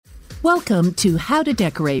Welcome to How to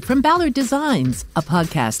Decorate from Ballard Designs, a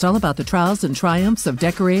podcast all about the trials and triumphs of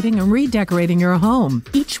decorating and redecorating your home.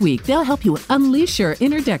 Each week, they'll help you unleash your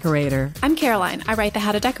inner decorator. I'm Caroline. I write the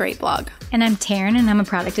How to Decorate blog. And I'm Taryn, and I'm a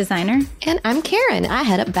product designer. And I'm Karen. I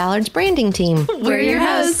head up Ballard's branding team. We're your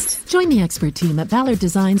hosts. Join the expert team at Ballard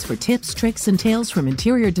Designs for tips, tricks, and tales from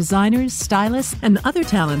interior designers, stylists, and other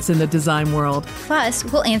talents in the design world. Plus,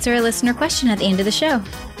 we'll answer a listener question at the end of the show.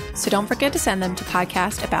 So don't forget to send them to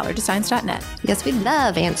podcast@ballarddesigns.net. Yes, we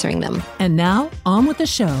love answering them. And now, on with the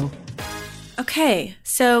show. Okay,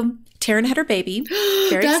 so Taryn had her baby.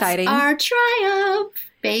 Very exciting. Our triumph.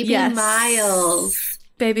 Baby Yes. Miles.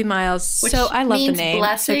 Baby Miles. Which so I love the means name.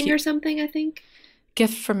 blessing So cute. or something, I think.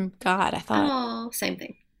 Gift from God, I thought. Oh, same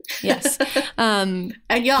thing. Yes. And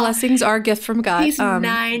y'all, Blessings are a gift from God. he's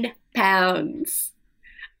 9 pounds.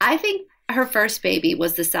 I think her first baby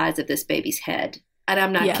was the size of this baby's head. And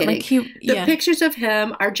I'm not kidding. Like he, The pictures of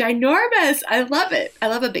him are ginormous. I love it. I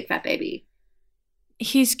love a big fat baby.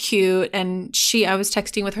 He's cute. And I was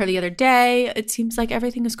texting with her the other day. It seems like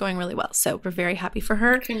everything is going really well. So we're very happy for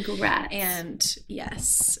her. Congrats. And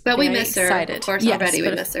yes. But we very miss her. excited. Of course, Yes, already we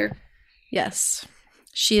but- miss her. Yes.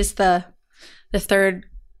 She is the third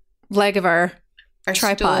leg of our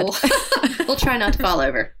tripod. Stool. We'll try not to fall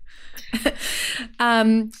over.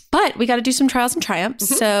 But we got to do some trials and triumphs.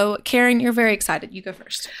 Mm-hmm. So Karen, you're very excited. You go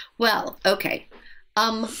first. Well, okay.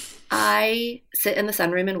 I sit in the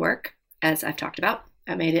sunroom and work, as I've talked about.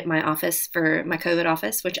 I made it my office for my COVID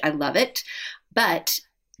office, which I love it. But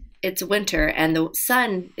it's winter and the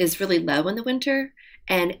sun is really low in the winter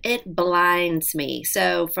and it blinds me.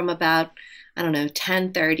 So from about,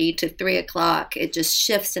 10:30 to 3 o'clock, it just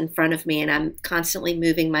shifts in front of me and I'm constantly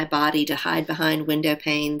moving my body to hide behind window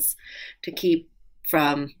panes to keep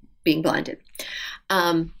from being blinded.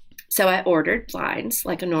 So I ordered blinds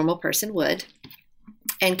like a normal person would.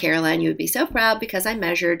 And Caroline, you would be so proud because I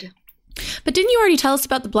measured. But didn't you already tell us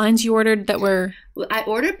about the blinds you ordered that were... I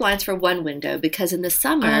ordered blinds for one window because in the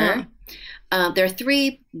summer, there are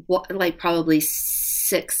 3, like probably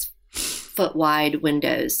 6 foot wide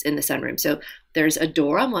windows in the sunroom. So there's a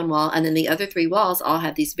door on one wall and then the other 3 walls all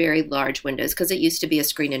have these very large windows because it used to be a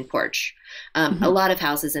screen-in porch. A lot of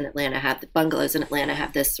houses in Atlanta have, bungalows in Atlanta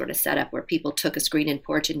have this sort of setup where people took a screen-in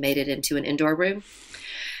porch and made it into an indoor room.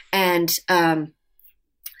 And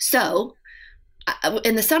so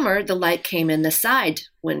in the summer, the light came in the side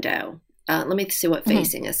window. Let me see what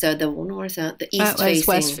facing is. So the north, south, the east facing,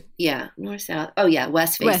 west. North, south. Oh yeah,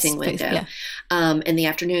 west facing window. In the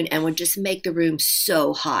afternoon, and would just make the room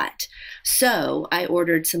so hot. So I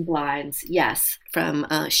ordered some blinds, from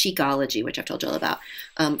Chicology, which I've told you all about,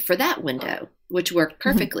 for that window, which worked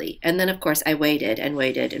perfectly. And then, of course, I waited and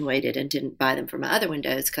waited and waited and didn't buy them for my other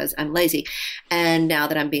windows because I'm lazy. And now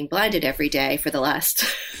that I'm being blinded every day for the last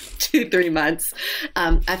 2-3 months,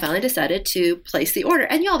 I finally decided to place the order.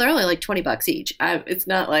 And y'all, they're only like $20 each. It's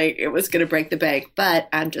not like it was going to break the bank, but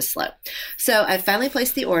I'm just slow. So I finally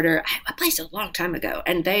placed the order. I placed it a long time ago.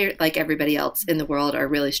 And they, like everybody else in the world, are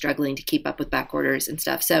really struggling to keep up with back orders and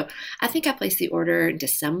stuff. So I think I placed the order in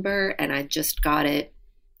December and I just got it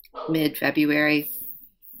mid-February.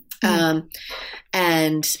 So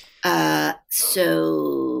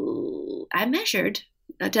I measured.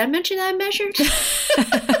 Did I mention that I measured?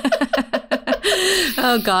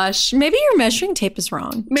 Oh gosh, maybe your measuring tape is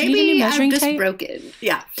wrong. Maybe I'm just tape? broken.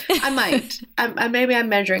 Yeah, I might. Maybe I'm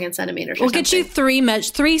measuring in centimeters. We'll get you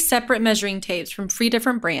 3 separate measuring tapes from 3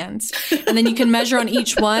 different brands, and then you can measure on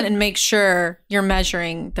each one and make sure you're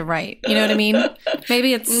measuring the right. You know what I mean?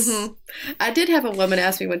 Maybe it's. Mm-hmm. I did have a woman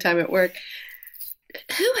ask me one time at work,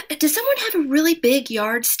 does someone have a really big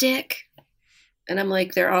yardstick? And I'm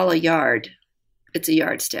like, they're all a yard. It's a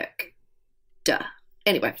yardstick. Duh.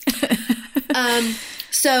 Anyway.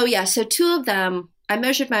 So 2 of them, I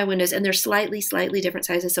measured my windows and they're slightly different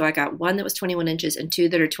sizes. So I got one that was 21 inches and 2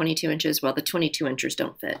 that are 22 inches. Well, the 22 inches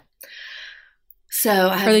don't fit. So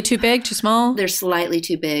Are they too big, too small? They're slightly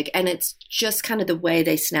too big. And it's just kind of the way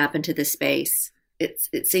they snap into the space.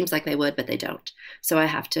 It seems like they would, but they don't. So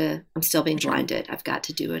I'm still being blinded. I've got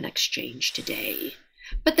to do an exchange today.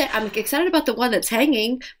 But I'm excited about the one that's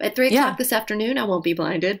hanging. At 3 o'clock this afternoon, I won't be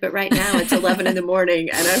blinded. But right now, it's 11 in the morning,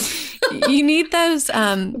 and You need those.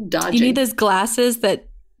 dodging. You need those glasses that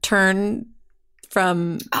turn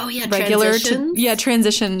from regular to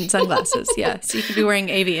transition sunglasses. So you could be wearing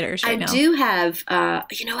aviators right now. I do have.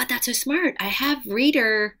 You know what? That's so smart. I have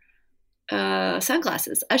reader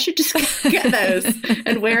sunglasses. I should just get those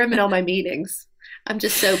and wear them in all my meetings. I'm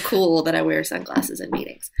just so cool that I wear sunglasses in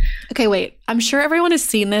meetings. Okay, wait. I'm sure everyone has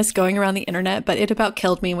seen this going around the internet, but it about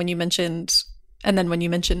killed me when you mentioned And then when you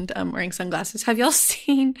mentioned wearing sunglasses, have y'all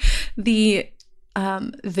seen the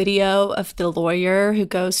video of the lawyer who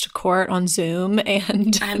goes to court on Zoom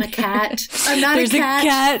and I'm a cat. I'm not there's a cat. There's a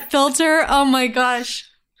cat filter. Oh my gosh.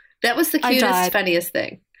 That was the cutest, funniest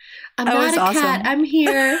thing. I'm that not a awesome. cat. I'm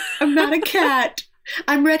here. I'm not a cat.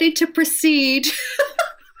 I'm ready to proceed.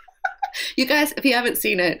 You guys, if you haven't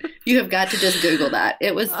seen it, you have got to just Google that.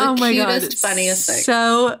 It was the cutest, funniest thing.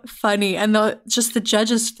 So funny. And just the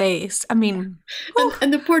judge's face. I mean.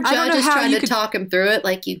 And the poor judge is trying to talk him through it.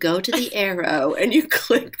 Like, you go to the arrow and you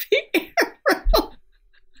click the arrow.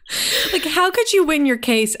 Like, how could you win your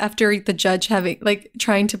case after the judge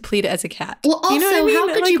trying to plead as a cat? Well, also, you know what I mean?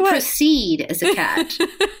 how could you proceed as a cat?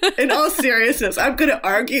 In all seriousness, I'm going to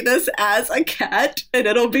argue this as a cat and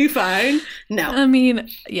it'll be fine. No. I mean,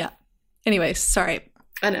 yeah. Anyways, sorry.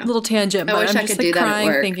 I know. A little tangent, but I'm just like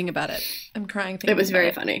crying thinking about it. I'm crying thinking about it. It was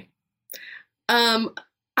very funny. I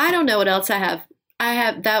don't know what else I have.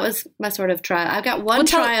 That was my sort of trial. I've got one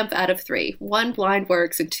triumph out of 3. 1 blind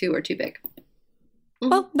works and 2 are too big. Mm-hmm.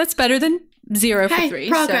 Well, that's better than 0 for 3.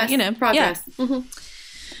 Progress. So, progress. Yeah. Mm-hmm.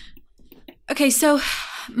 Okay, so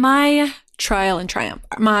my trial and triumph.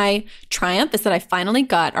 My triumph is that I finally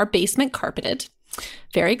got our basement carpeted.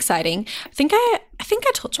 Very exciting. I think I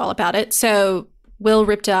told y'all about it. So Will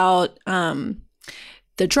ripped out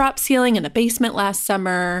the drop ceiling in the basement last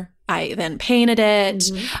summer. I then painted it.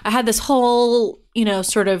 Mm-hmm. I had this whole,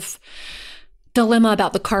 sort of dilemma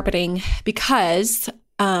about the carpeting because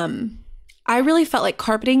I really felt like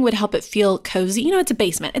carpeting would help it feel cozy. It's a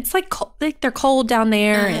basement. It's like they're cold down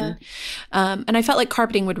there, and I felt like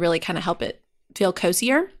carpeting would really kind of help it feel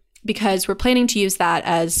cozier because we're planning to use that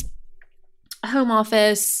as a home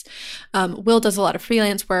office. Will does a lot of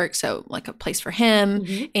freelance work, so like a place for him,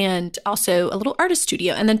 and also a little artist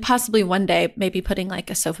studio, and then possibly one day maybe putting like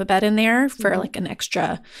a sofa bed in there for like an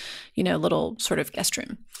extra, little sort of guest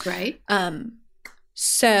room. Right.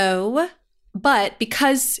 But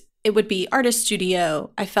because it would be artist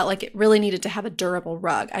studio, I felt like it really needed to have a durable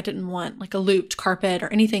rug. I didn't want like a looped carpet or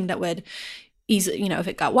anything that would easily, if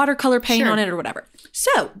it got watercolor paint on it or whatever.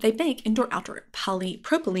 So they make indoor-outdoor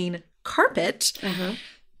polypropylene carpet. Uh-huh.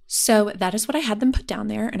 So that is what I had them put down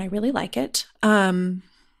there, and I really like it. They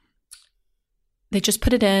just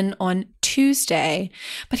put it in on Tuesday.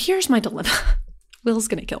 But here's my dilemma. Will's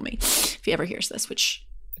going to kill me if he ever hears this, which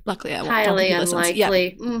luckily I won't. Highly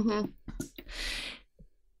unlikely. Yeah. Mm-hmm.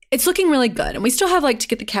 It's looking really good. And we still have to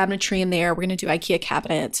get the cabinetry in there. We're going to do IKEA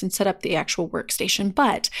cabinets and set up the actual workstation.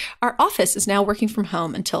 But our office is now working from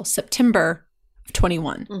home until September of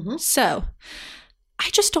 21. Mm-hmm. So I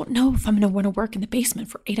just don't know if I'm going to want to work in the basement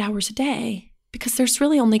for 8 hours a day because there's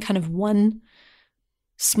really only kind of one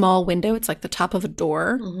small window. It's like the top of a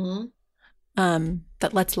door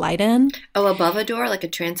that lets light in. Oh, above a door? Like a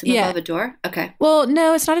transom above a door? Okay. Well,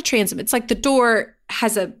 no, it's not a transom. It's like the door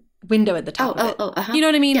has a window at the top of it. Uh-huh. You know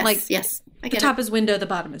what I mean? Yes. I get the top is window, the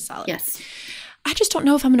bottom is solid. Yes. I just don't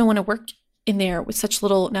know if I'm going to want to work in there with such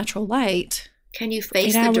little natural light. Can you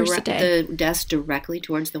face the desk directly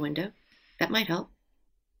towards the window? That might help.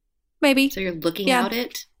 Maybe. So you're looking out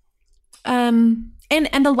it? And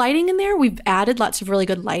the lighting in there, we've added lots of really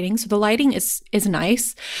good lighting. So the lighting is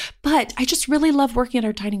nice. But I just really love working at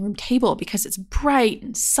our dining room table because it's bright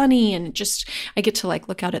and sunny and I get to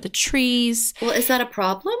look out at the trees. Well, is that a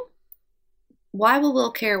problem? Why will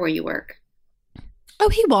Will care where you work? Oh,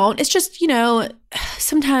 he won't. It's just,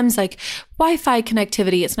 sometimes Wi-Fi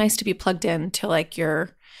connectivity, it's nice to be plugged in to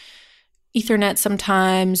your Ethernet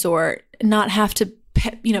sometimes or not have to,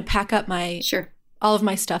 pack up all of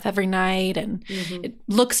my stuff every night and it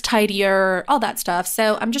looks tidier, all that stuff.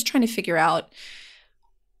 So I'm just trying to figure out,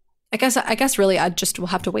 I guess really I just will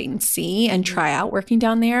have to wait and see and try out working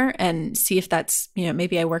down there and see if that's,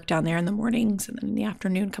 maybe I work down there in the mornings and then in the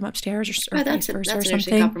afternoon come upstairs or that's vice versa an or interesting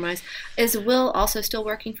something. Compromise. Is Will also still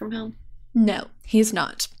working from home? No, he's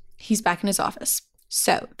not. He's back in his office.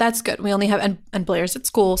 So that's good. We only have, and Blair's at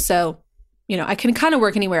school. So, I can kind of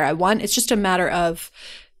work anywhere I want. It's just a matter of,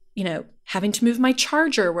 having to move my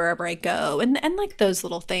charger wherever I go and those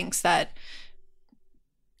little things that,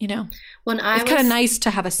 it's kind of nice to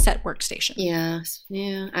have a set workstation. Yes.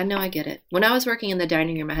 Yeah, I know. I get it. When I was working in the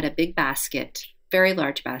dining room, I had a big basket, very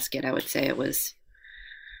large basket. I would say it was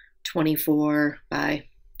 24 by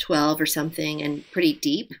 12 or something and pretty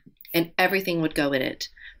deep, and everything would go in it.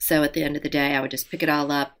 So at the end of the day, I would just pick it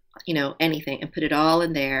all up, anything, and put it all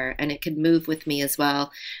in there, and it could move with me as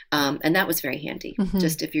well. And that was very handy.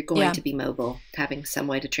 Just if you're going to be mobile, having some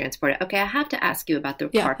way to transport it. Okay, I have to ask you about the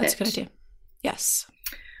carpet. That's a good idea. Yes.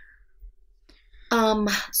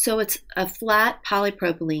 So it's a flat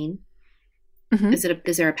polypropylene. Mm-hmm.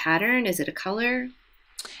 Is there a pattern? Is it a color?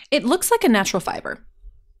 It looks like a natural fiber.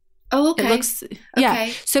 Oh, okay. It looks,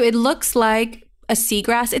 yeah. So it looks like a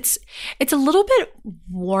seagrass. It's a little bit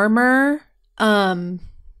warmer than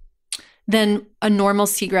a normal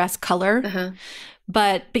seagrass color. Uh-huh.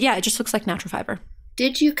 But yeah, it just looks like natural fiber.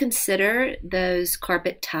 Did you consider those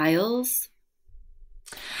carpet tiles?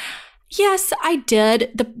 Yes, I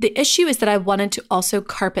did. The issue is that I wanted to also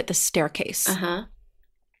carpet the staircase. Uh-huh.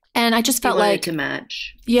 And I just felt like to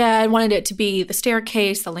match. Yeah, I wanted it to be the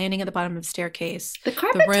staircase, the landing at the bottom of the staircase. The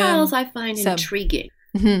carpet tiles I find intriguing.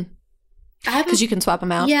 Mm-hmm. Because you can swap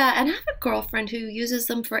them out. Yeah, and I have a girlfriend who uses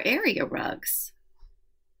them for area rugs.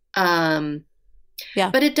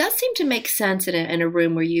 Yeah. But it does seem to make sense in a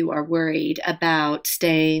room where you are worried about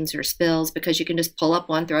stains or spills, because you can just pull up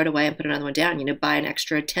one, throw it away, and put another one down. Buy an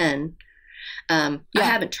extra 10. I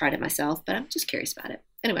haven't tried it myself, but I'm just curious about it.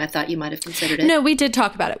 Anyway, I thought you might have considered it. No, we did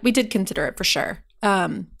talk about it. We did consider it for sure.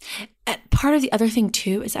 And part of the other thing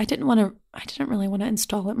too is I didn't really want to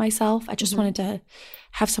install it myself. I just wanted to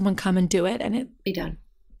have someone come and do it and it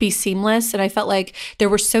be seamless. And I felt like there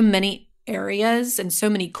were so many areas and so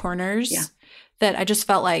many corners that I just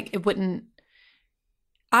felt like it wouldn't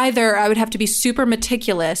either. I would have to be super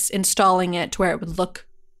meticulous installing it to where it would look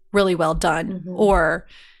really well done, or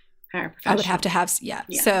I would have to have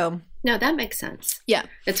So no, that makes sense. Yeah.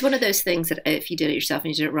 It's one of those things that if you did it yourself and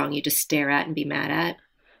you did it wrong, you just stare at and be mad at.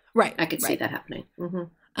 Right. I could see that happening.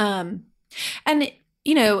 And,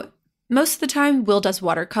 most of the time Will does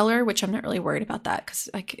watercolor, which I'm not really worried about that because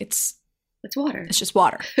it's water. It's just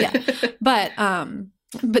water. Yeah.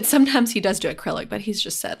 But sometimes he does do acrylic, but he's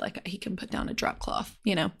just said like he can put down a drop cloth,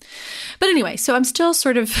 But anyway, so I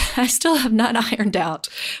still have not ironed out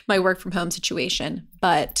my work from home situation,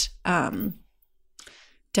 but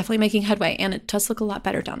definitely making headway, and it does look a lot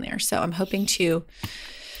better down there. So I'm hoping to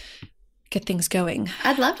get things going.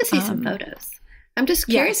 I'd love to see some photos. I'm just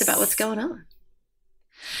curious about what's going on.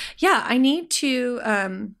 Yeah, I need to.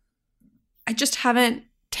 I just haven't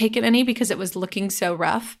taken any because it was looking so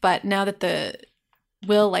rough. But now that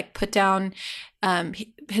Will put down,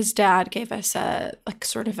 his dad gave us a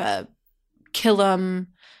sort of a Killam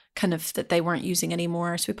kind of that they weren't using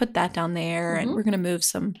anymore. So we put that down there and we're going to move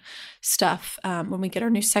some stuff. When we get our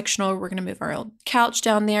new sectional, we're going to move our old couch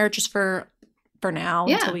down there just for now.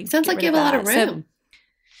 Yeah. Until we sounds like you have a lot of room.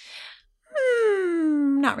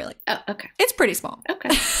 Not really. Oh, okay. It's pretty small. Okay.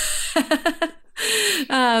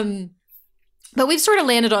 But we've sort of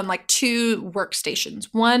landed on 2 workstations.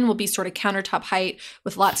 One will be sort of countertop height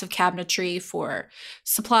with lots of cabinetry for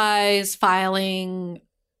supplies, filing,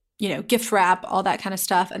 gift wrap, all that kind of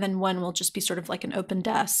stuff. And then one will just be sort of like an open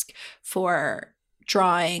desk for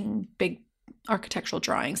drawing, big architectural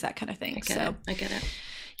drawings, that kind of thing. I get it.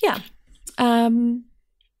 Yeah.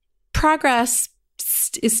 Progress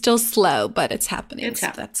is still slow, but it's happening.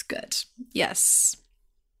 So that's good. Yes.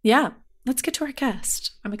 Yeah. Let's get to our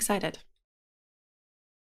guest. I'm excited.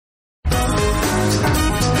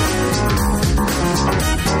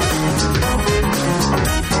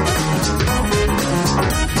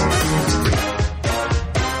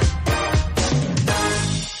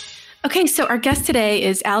 Okay, so our guest today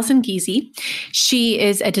is Allison Giese. She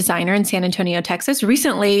is a designer in San Antonio, Texas.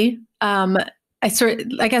 Recently,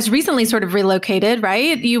 recently sort of relocated,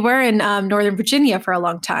 right? You were in Northern Virginia for a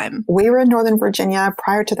long time. We were in Northern Virginia.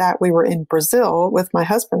 Prior to that, we were in Brazil with my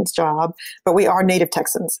husband's job, but we are native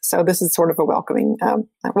Texans. So this is sort of a welcoming,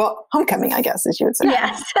 homecoming, I guess, as you would say.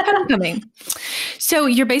 Yes. Homecoming. So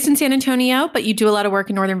you're based in San Antonio, but you do a lot of work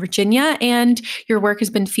in Northern Virginia, and your work has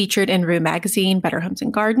been featured in Rue Magazine, Better Homes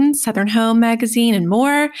and Gardens, Southern Home Magazine, and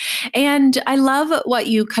more. And I love what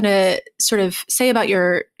you kind of sort of say about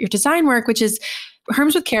your design work, which is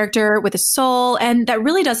homes with character, with a soul. And that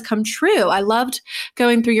really does come true. I loved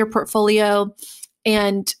going through your portfolio.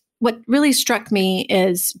 And what really struck me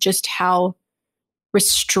is just how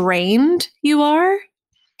restrained you are.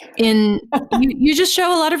 You just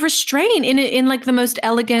show a lot of restraint in the most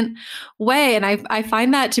elegant way. And I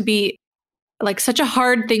find that to be such a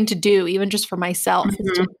hard thing to do, even just for myself.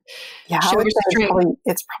 Mm-hmm. Yeah, I would say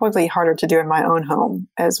it's probably harder to do in my own home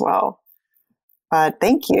as well.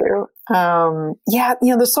 Thank you.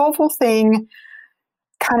 The soulful thing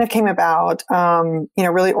kind of came about,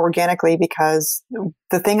 really organically, because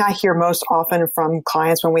the thing I hear most often from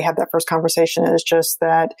clients when we have that first conversation is just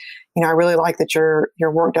that, I really like that your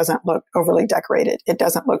work doesn't look overly decorated. It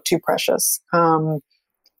doesn't look too precious. And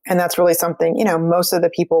that's really something, most of the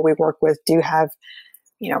people we work with do have,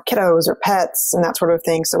 kiddos or pets and that sort of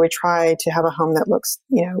thing. So we try to have a home that looks,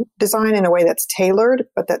 designed in a way that's tailored,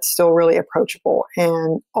 but that's still really approachable,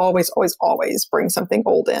 and always, always, always bring something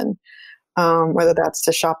old in. whether that's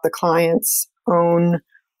to shop the client's own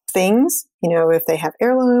things. If they have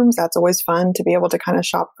heirlooms, that's always fun to be able to kind of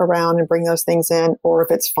shop around and bring those things in, or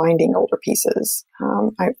if it's finding older pieces.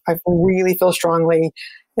 I really feel strongly.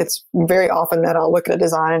 It's very often that I'll look at a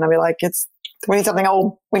design and I'll be like, we need something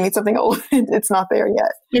old. We need something old. It's not there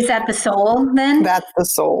yet. Is that the soul then? That's the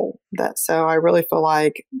soul. So I really feel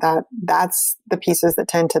like that's the pieces that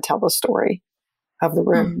tend to tell the story of the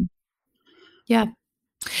room. Yeah.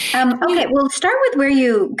 Okay. Well, start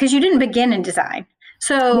with because you didn't begin in design.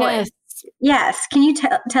 So yes. Can you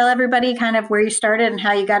tell everybody kind of where you started and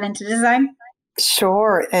how you got into design?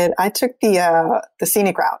 Sure. And I took the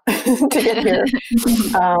scenic route to get here.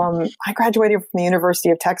 I graduated from the University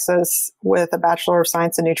of Texas with a Bachelor of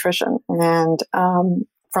Science in Nutrition. And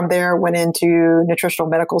from there, went into nutritional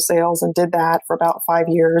medical sales and did that for about 5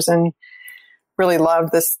 years and really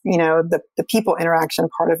loved this, the people interaction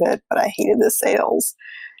part of it, but I hated the sales.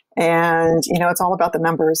 And, it's all about the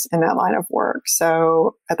numbers in that line of work.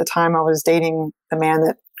 So at the time I was dating the man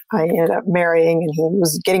that I ended up marrying, and he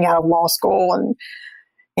was getting out of law school. And,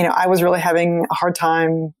 I was really having a hard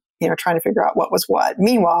time, trying to figure out what was what.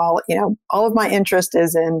 Meanwhile, all of my interest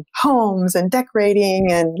is in homes and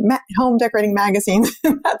decorating and home decorating magazines,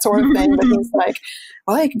 that sort of thing. But he's like,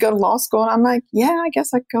 well, you could go to law school. And I'm like, yeah, I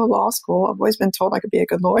guess I could go to law school. I've always been told I could be a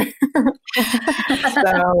good lawyer.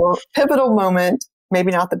 So pivotal moment,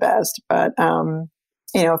 maybe not the best, but,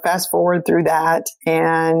 fast forward through that.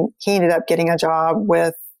 And he ended up getting a job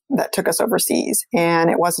that took us overseas. And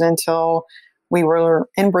it wasn't until we were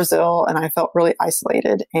in Brazil and I felt really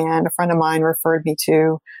isolated. And a friend of mine referred me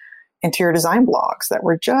to interior design blogs that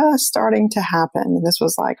were just starting to happen. And this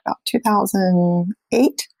was like about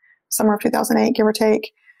 2008, summer of 2008, give or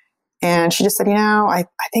take. And she just said, I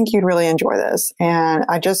think you'd really enjoy this. And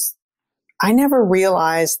I never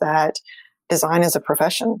realized that design is a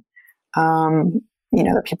profession.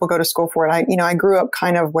 That people go to school for it. I grew up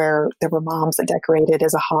kind of where there were moms that decorated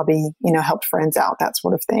as a hobby, helped friends out, that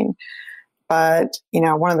sort of thing. But,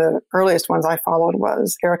 one of the earliest ones I followed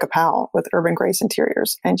was Erica Powell with Urban Grace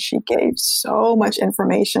Interiors. And she gave so much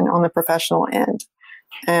information on the professional end.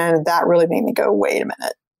 And that really made me go, wait a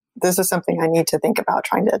minute, this is something I need to think about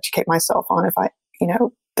trying to educate myself on if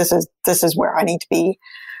this is where I need to be.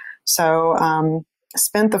 So,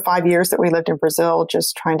 spent the 5 years that we lived in Brazil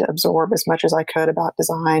just trying to absorb as much as I could about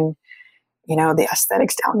design. The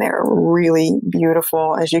aesthetics down there are really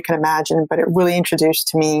beautiful, as you can imagine, but it really introduced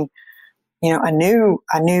to me, a new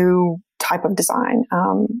type of design,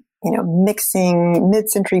 mixing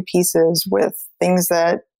mid-century pieces with things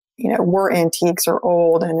that, were antiques or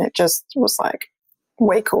old. And it just was like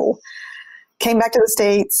way cool. Came back to the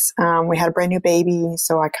States. We had a brand new baby.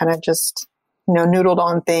 So I kind of just, noodled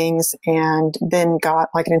on things and then got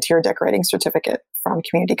like an interior decorating certificate from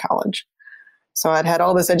community college. So I'd had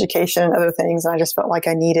all this education and other things. And I just felt like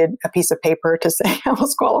I needed a piece of paper to say I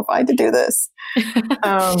was qualified to do this.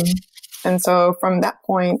 And so from that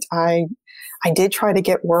point, I did try to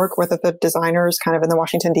get work with the designers kind of in the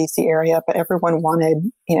Washington, D.C. area, but everyone wanted,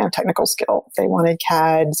 technical skill. They wanted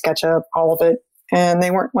CAD, SketchUp, all of it. And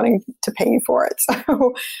they weren't wanting to pay me for it.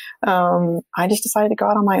 So I just decided to go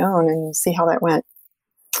out on my own and see how that went.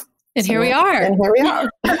 And here we are.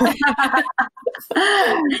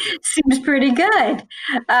 Seems pretty good.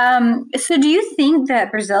 So do you think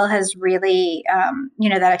that Brazil has really,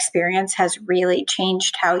 that experience has really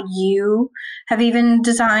changed how you have even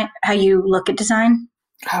designed, how you look at design?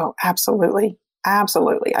 Oh, absolutely.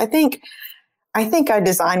 Absolutely. I think I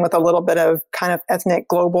design with a little bit of kind of ethnic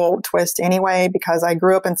global twist anyway, because I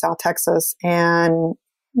grew up in South Texas and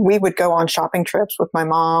we would go on shopping trips with my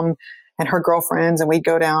mom and her girlfriends, and we'd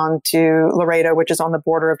go down to Laredo, which is on the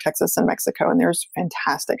border of Texas and Mexico. And there's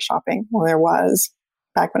fantastic shopping. Well, there was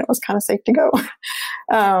back when it was kind of safe to go.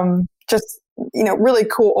 Just, really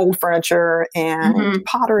cool old furniture and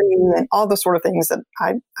pottery and all the sort of things that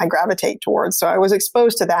I gravitate towards. So I was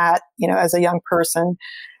exposed to that, as a young person.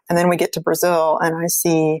 And then we get to Brazil and I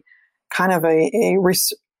see kind of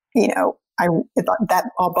that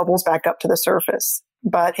all bubbles back up to the surface.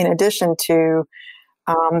 But in addition to,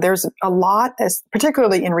 there's a lot,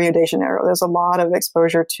 particularly in Rio de Janeiro, there's a lot of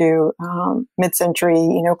exposure to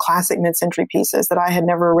mid-century, classic mid-century pieces that I had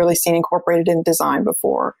never really seen incorporated in design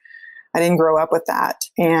before. I didn't grow up with that.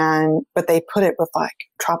 But they put it with like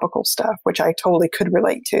tropical stuff, which I totally could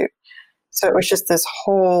relate to. So it was just this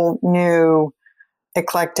whole new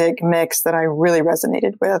eclectic mix that I really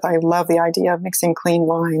resonated with. I love the idea of mixing clean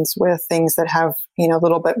lines with things that have, a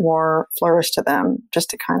little bit more flourish to them, just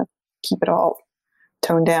to kind of keep it all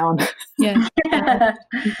toned down. Yeah.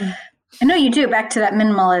 I know you do. Back to that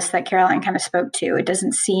minimalist that Caroline kind of spoke to. It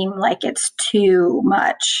doesn't seem like it's too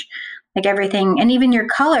much. Like everything, and even your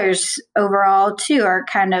colors overall too are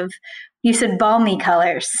kind of, you said balmy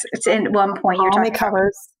colors. It's in one point you're talking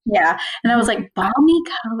colors. Yeah. And I was like, balmy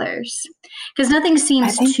colors. Because nothing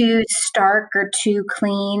seems too stark or too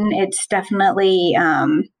clean. It's definitely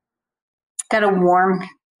got a warmth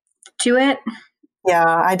to it. Yeah,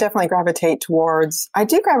 I definitely gravitate towards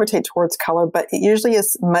color, but it usually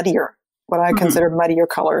is muddier, what I consider muddier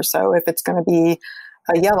color. So if it's going to be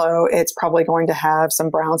a yellow, it's probably going to have some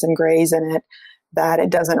browns and grays in it that it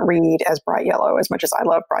doesn't read as bright yellow. As much as I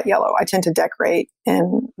love bright yellow, I tend to decorate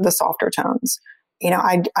in the softer tones.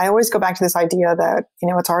 I always go back to this idea that,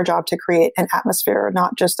 it's our job to create an atmosphere,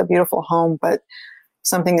 not just a beautiful home, but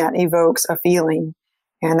something that evokes a feeling.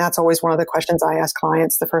 And that's always one of the questions I ask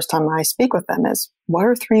clients the first time I speak with them is, what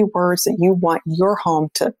are 3 words that you want your home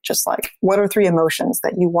to what are 3 emotions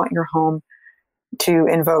that you want your home to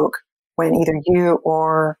invoke when either you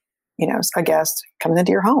or, a guest comes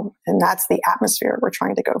into your home? And that's the atmosphere we're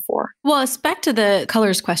trying to go for. Well, it's back to the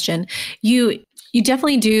colors question. You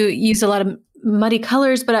definitely do use a lot of muddy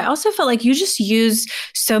colors, but I also felt like you just use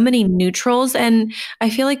so many neutrals. And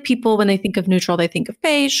I feel like people, when they think of neutral, they think of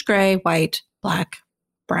beige, gray, white, black,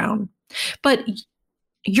 brown. But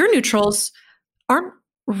your neutrals aren't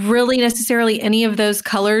really necessarily any of those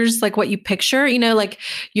colors like what you picture. Like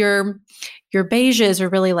your beiges are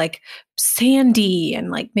really like sandy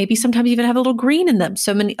and like maybe sometimes even have a little green in them.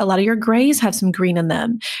 A lot of your grays have some green in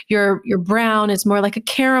them. Your brown is more like a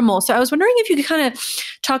caramel. So I was wondering if you could kind of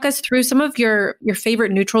talk us through some of your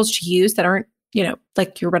favorite neutrals to use that aren't,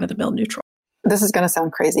 like your run-of-the-mill neutral. This is going to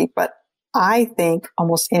sound crazy, but I think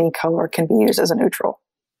almost any color can be used as a neutral.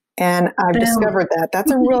 And I've discovered that.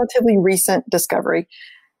 That's a relatively recent discovery,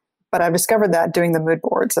 but I've discovered that doing the mood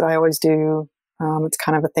boards that I always do. It's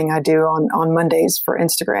kind of a thing I do on Mondays for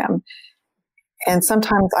Instagram. And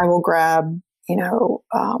sometimes I will grab,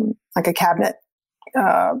 like a cabinet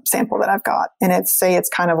sample that I've got. And it's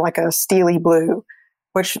kind of like a steely blue,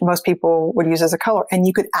 which most people would use as a color. And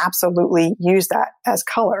you could absolutely use that as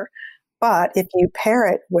color. But if you pair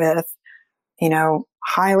it with,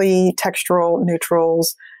 highly textural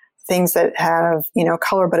neutrals, things that have,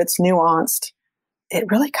 color, but it's nuanced, it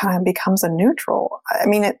really kind of becomes a neutral. I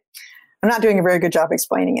mean, I'm not doing a very good job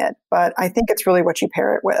explaining it, but I think it's really what you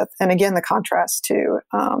pair it with. And again, the contrast too.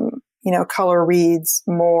 Color reads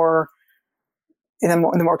more, the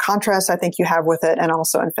more contrast I think you have with it, and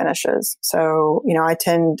also in finishes. So, I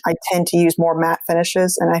tend to use more matte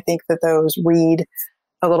finishes, and I think that those read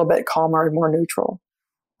a little bit calmer and more neutral.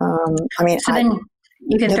 So then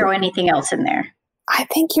you can throw anything else in there. I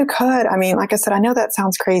think you could. I mean, like I said, I know that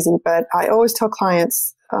sounds crazy, but I always tell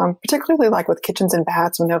clients, particularly like with kitchens and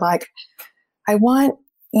baths, when they're like, I want,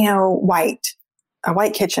 a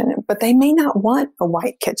white kitchen, but they may not want a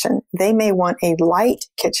white kitchen. They may want a light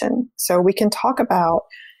kitchen. So we can talk about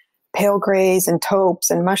pale grays and taupes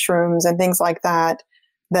and mushrooms and things like that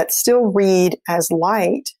still read as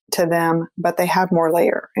light to them, but they have more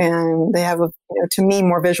layer and they have, to me,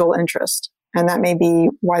 more visual interest. And that may be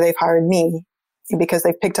why they've hired me, because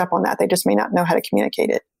they've picked up on that. They just may not know how to communicate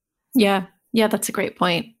it. Yeah. Yeah. That's a great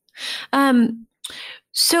point.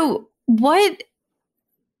 So what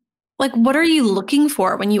are you looking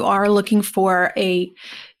for when you are looking for a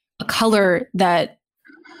color that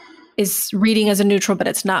is reading as a neutral, but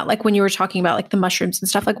it's not? Like when you were talking about like the mushrooms and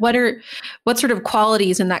stuff, like what sort of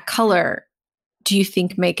qualities in that color do you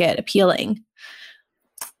think make it appealing?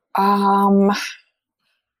 I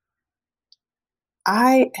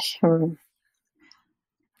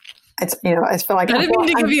feel like I feel like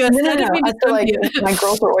my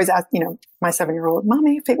girls are always asking, my 7-year-old,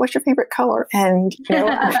 Mommy, what's your favorite color? And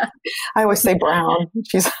I always say brown.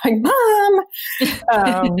 She's like, Mom,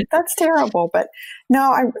 that's terrible. But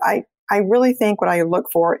no, I really think what I look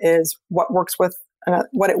for is what it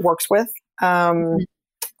works with, and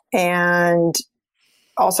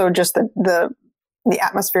also just the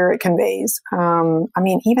atmosphere it conveys. I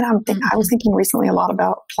was thinking recently a lot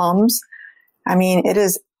about plums. I mean, it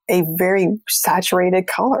is a very saturated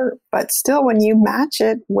color, but still when you match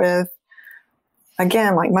it with,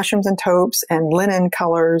 again, like mushrooms and taupes and linen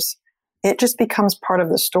colors, it just becomes part of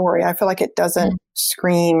the story. I feel like it doesn't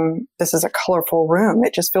scream, this is a colorful room.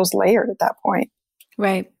 It just feels layered at that point.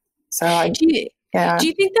 Right. So do you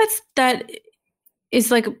think that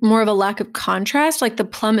is like more of a lack of contrast? Like the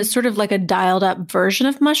plum is sort of like a dialed up version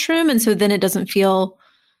of mushroom. And so then it doesn't feel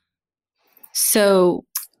so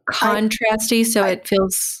contrasty, so it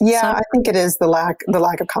feels. Yeah, I think it is the lack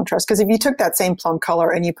of contrast. Because if you took that same plum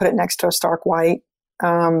color and you put it next to a stark white,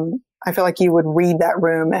 I feel like you would read that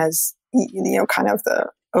room as kind of the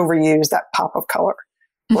overused, that pop of color.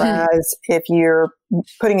 Whereas if you're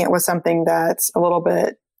putting it with something that's a little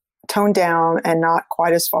bit toned down and not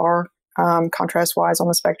quite as far contrast wise on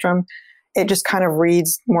the spectrum, it just kind of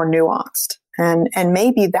reads more nuanced. And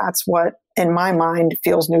maybe that's what in my mind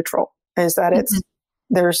feels neutral, is that it's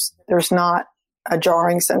there's not a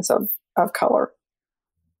jarring sense of color.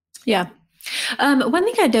 Yeah. One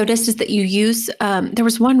thing I noticed is that you use, there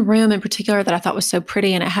was one room in particular that I thought was so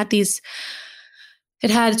pretty, and it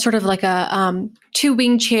had sort of like a 2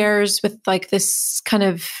 wing chairs with like this kind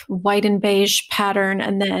of white and beige pattern.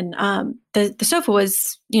 And then the sofa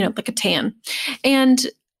was, like a tan. And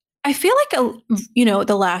I feel like,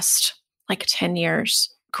 the last like 10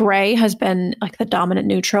 years, gray has been like the dominant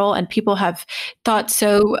neutral, and people have thought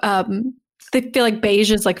so. They feel like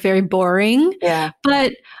beige is like very boring. Yeah.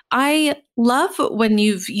 But I love when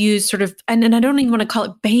you've used sort of, and I don't even want to call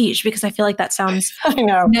it beige because I feel like that sounds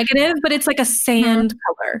negative, but it's like a sand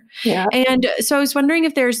color. Yeah. And so I was wondering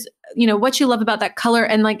if there's, what you love about that color,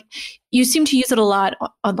 and like you seem to use it a lot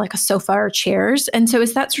on like a sofa or chairs. And so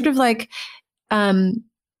is that sort of like a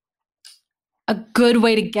good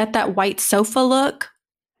way to get that white sofa look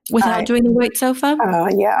without doing the white sofa?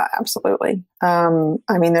 Yeah, absolutely.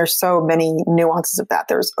 There's so many nuances of that.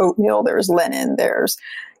 There's oatmeal, there's linen, there's,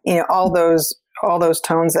 all those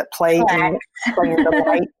tones that play in the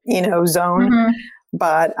white, zone. Mm-hmm.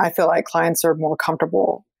 But I feel like clients are more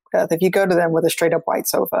comfortable if you go to them with a straight up white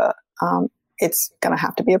sofa. It's going to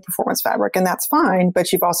have to be a performance fabric, and that's fine.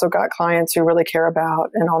 But you've also got clients who really care about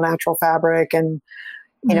an all natural fabric and,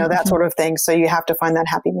 that sort of thing. So you have to find that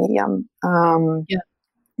happy medium.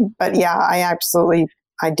 But yeah,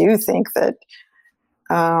 I do think that,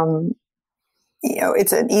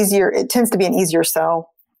 it tends to be an easier sell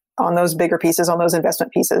on those bigger pieces, on those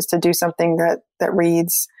investment pieces, to do something that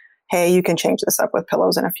reads, hey, you can change this up with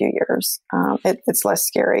pillows in a few years. It's less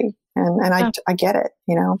scary. And I get it,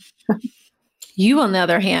 You, on the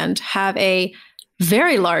other hand, have a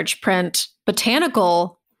very large print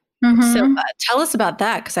botanical sofa. Tell us about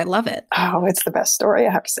that, because I love it. Oh, it's the best story,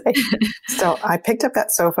 I have to say. So I picked up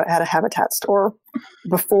that sofa at a Habitat store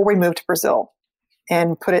before we moved to Brazil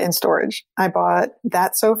and put it in storage. I bought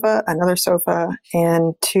that sofa, another sofa,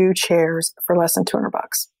 and 2 chairs for less than $200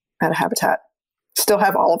 at a Habitat. Still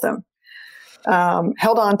have all of them.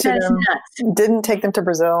 Held on to them, didn't take them to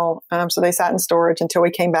Brazil. So they sat in storage until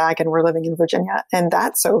we came back, and we're living in Virginia. And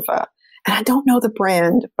that sofa, and I don't know the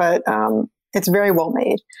brand, but it's very well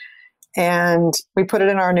made. And we put it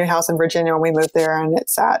in our new house in Virginia when we moved there, and it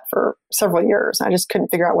sat for several years. I just couldn't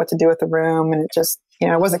figure out what to do with the room, and it just,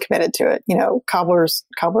 I wasn't committed to it. Cobbler's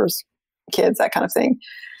kids, that kind of thing.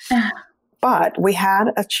 But we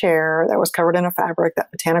had a chair that was covered in a fabric,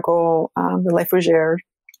 that botanical, the Le Fougere,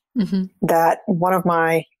 that one of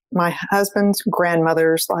my husband's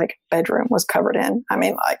grandmother's like bedroom was covered in.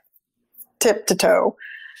 Like tip to toe.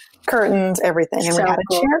 Curtains, everything. And we had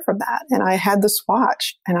a chair from that. And I had the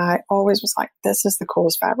swatch, and I always was like, this is the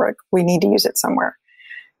coolest fabric. We need to use it somewhere.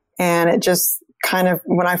 And it just kind of,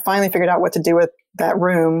 when I finally figured out what to do with that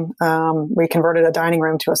room, we converted a dining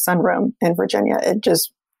room to a sunroom in Virginia. It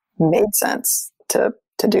just made sense to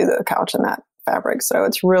do the couch in that fabric. So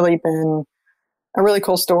it's really been a really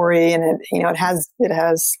cool story. And it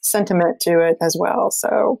has sentiment to it as well.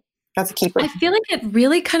 So that's a keeper. I feel like it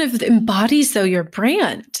really kind of embodies, though, your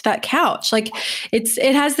brand, that couch. Like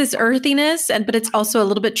it has this earthiness, but it's also a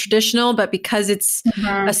little bit traditional. But because it's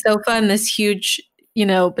a sofa and this huge,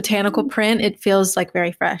 botanical print, it feels like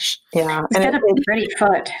very fresh. Yeah, it's got a pretty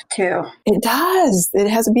foot too. It does. It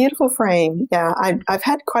has a beautiful frame. Yeah, I've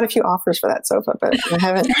had quite a few offers for that sofa, but I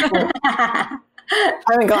haven't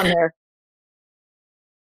gone there.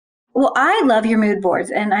 Well, I love your mood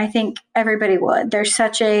boards, and I think everybody would. There's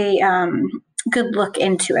such a good look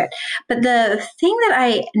into it. But the thing that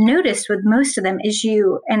I noticed with most of them is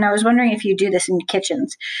and I was wondering if you do this in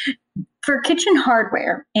kitchens. For kitchen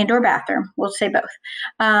hardware and or bathroom, we'll say both,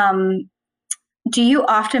 do you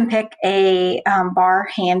often pick a bar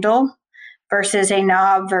handle versus a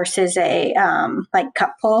knob versus a like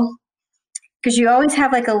cup pull? Because you always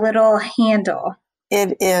have like a little handle.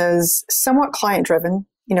 It is somewhat client driven.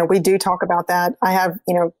 We do talk about that. I have,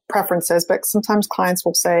 preferences, but sometimes clients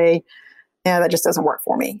will say, yeah, that just doesn't work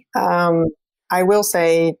for me. I will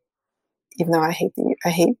say, even though I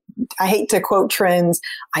hate to quote trends,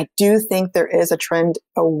 I do think there is a trend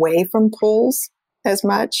away from pulls as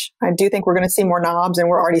much. I do think we're going to see more knobs, and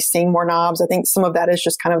we're already seeing more knobs. I think some of that is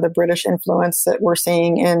just kind of the British influence that we're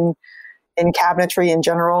seeing in cabinetry in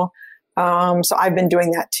general. So I've been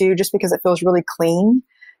doing that too, just because it feels really clean.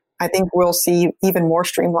 I think we'll see even more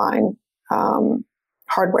streamlined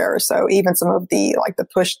hardware. So even some of the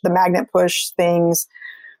magnet push things,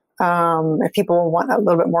 if people want a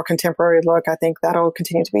little bit more contemporary look, I think that'll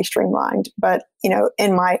continue to be streamlined. But,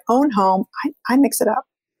 in my own home, I mix it up.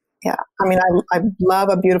 Yeah. I mean, I love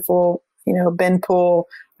a beautiful, bend pull.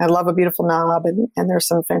 I love a beautiful knob, and there's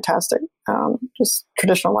some fantastic, just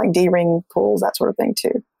traditional like D-ring pulls, that sort of thing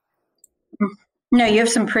too. No, you have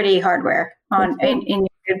some pretty hardware in your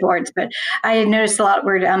good boards, but I had noticed a lot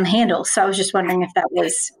were handles. So I was just wondering if that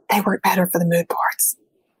was. They work better for the mood boards.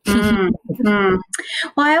 Mm-hmm.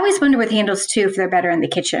 Well, I always wonder with handles too if they're better in the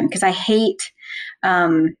kitchen, because I hate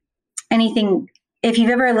anything. If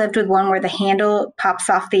you've ever lived with one where the handle pops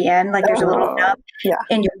off the end, like there's a little nub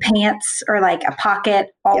in your pants, or like a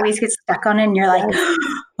pocket always gets stuck on it, and you're like,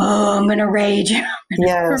 oh, I'm going to rage.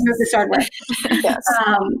 Remove this hardware. Yes.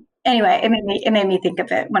 Anyway, it made me think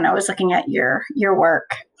of it when I was looking at your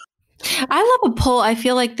work. I love a pull. I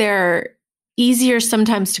feel like they're easier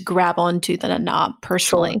sometimes to grab onto than a knob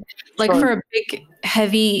personally. For a big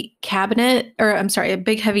heavy cabinet, a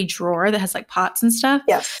big heavy drawer that has like pots and stuff.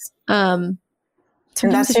 Yes.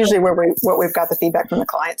 And that's usually what we've got the feedback from the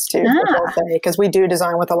clients too, because we do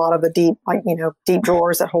design with a lot of the deep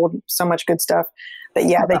drawers that hold so much good stuff that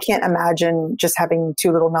they can't imagine just having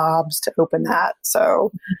two little knobs to open that. So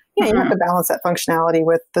you have to balance that functionality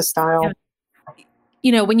with the style.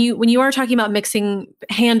 Yeah. When you are talking about mixing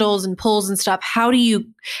handles and pulls and stuff, how do you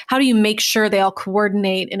make sure they all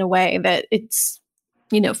coordinate in a way that it's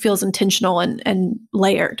feels intentional and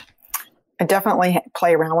layered? I definitely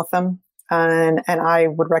play around with them. And I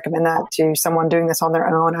would recommend that to someone doing this on their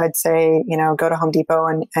own. I'd say, go to Home Depot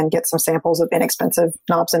and get some samples of inexpensive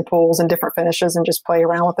knobs and pulls and different finishes and just play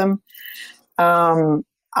around with them.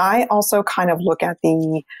 I also kind of look at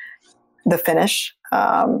the finish.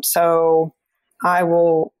 So I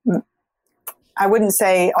wouldn't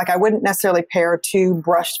necessarily pair two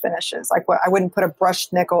brushed finishes. I wouldn't put a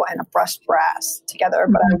brushed nickel and a brushed brass together,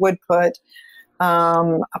 but I would put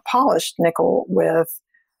a polished nickel with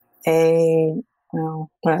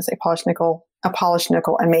polished nickel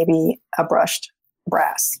and maybe a brushed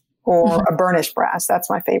brass or a burnished brass.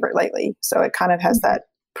 That's my favorite lately. So it kind of has that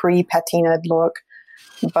pre-patinaed look,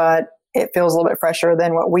 but it feels a little bit fresher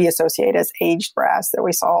than what we associate as aged brass that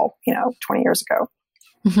we saw, 20 years ago.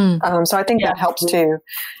 Mm-hmm. So I think that helps too.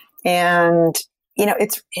 And,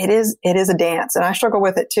 it is a dance, and I struggle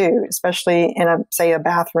with it too, especially in a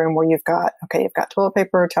bathroom where you've got toilet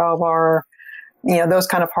paper, towel bar, those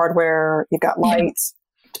kind of hardware. You've got lights,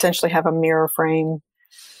 potentially have a mirror frame.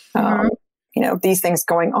 These things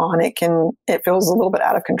going on, it feels a little bit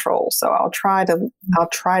out of control. So I'll try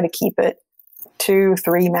to keep it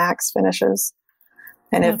 2-3 max finishes.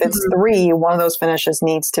 And if it's 3, one of those finishes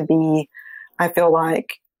needs to be, I feel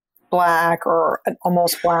like, black or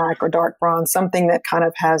almost black or dark bronze, something that kind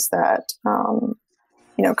of has that,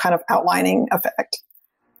 kind of outlining effect.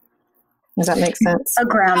 Does that make sense? A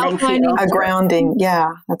grounding feel. A grounding.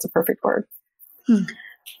 Yeah, that's a perfect word.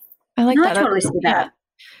 I like that. I totally see that.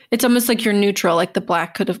 It's almost like you're neutral. Like the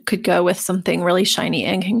black could go with something really shiny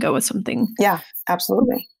and can go with something. Yeah,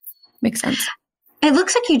 absolutely. Makes sense. It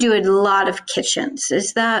looks like you do a lot of kitchens.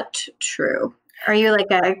 Is that true? Are you like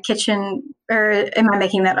a kitchen, or am I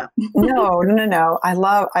making that up? No. I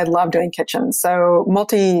love doing kitchens. So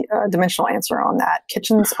multi-dimensional answer on that.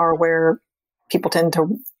 Kitchens are where people tend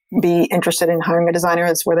to be interested in hiring a designer.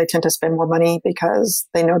 It's where they tend to spend more money because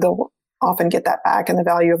they know they'll often get that back in the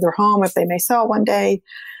value of their home if they may sell one day.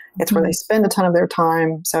 It's where they spend a ton of their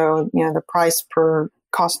time. So, the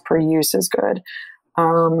cost per use is good.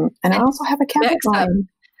 And I also have a cabinet line.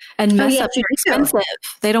 And mess up are expensive.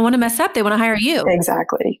 They don't want to mess up. They want to hire you.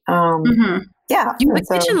 Exactly. Yeah. You have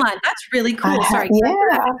a kitchen line. That's really cool. I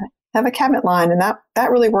have a cabinet line, and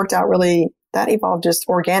that really worked out that evolved just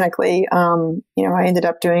organically. I ended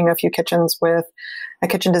up doing a few kitchens with a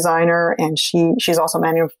kitchen designer, and she's also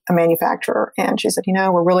a manufacturer. And she said,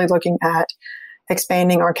 we're really looking at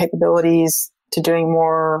expanding our capabilities to doing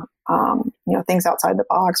more, things outside the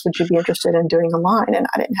box. Would you be interested in doing a line? And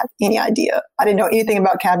I didn't have any idea. I didn't know anything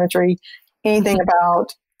about cabinetry, anything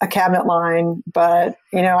about a cabinet line, but,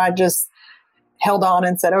 I just held on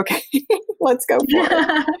and said, okay, let's go for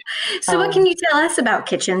it. So what can you tell us about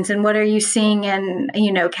kitchens, and what are you seeing in,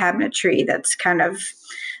 cabinetry that's kind of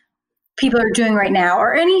people are doing right now,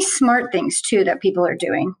 or any smart things too that people are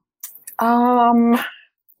doing? I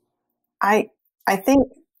think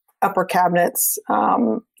upper cabinets,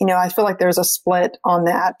 I feel like there's a split on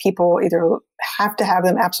that. People either have to have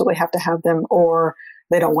them, absolutely have to have them, or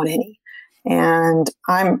they don't want any. And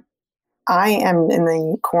I am in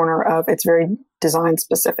the corner of it's very design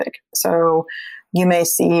specific. So you may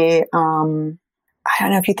see I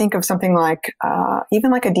don't know if you think of something like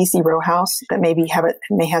even like a DC row house that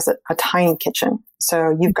has a tiny kitchen.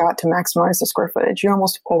 So you've got to maximize the square footage. You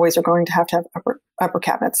almost always are going to have upper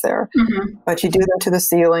cabinets there, but you do them to the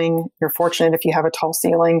ceiling. You're fortunate if you have a tall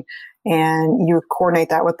ceiling, and you coordinate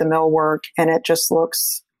that with the millwork, and it just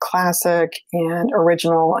looks classic and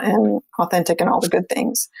original and authentic and all the good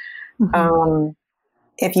things.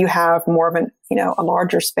 If you have more of a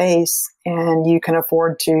larger space and you can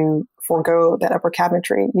afford to forego that upper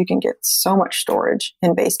cabinetry, you can get so much storage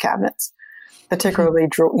in base cabinets, particularly,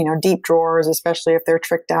 deep drawers, especially if they're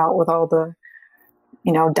tricked out with all the,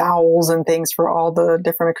 dowels and things for all the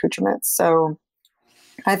different accoutrements. So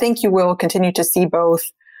I think you will continue to see both.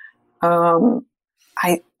 I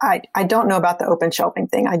don't know about the open shelving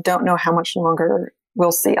thing. I don't know how much longer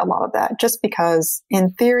we'll see a lot of that, just because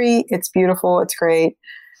in theory, it's beautiful. It's great.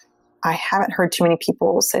 I haven't heard too many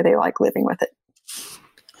people say they like living with it.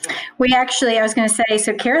 I was going to say,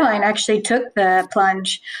 so Caroline actually took the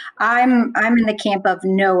plunge. I'm in the camp of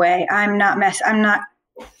no way. I'm not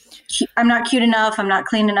cute enough. I'm not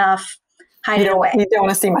clean enough. Hide it away. You don't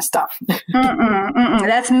want to see my stuff.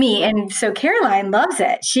 That's me. And so Caroline loves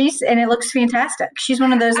it. And it looks fantastic. She's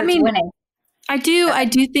one of those that's winning. I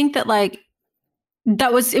do think that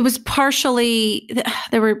it was partially,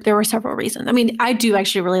 there were several reasons. I mean, I do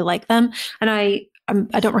actually really like them, and I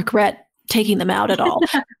don't regret taking them out at all.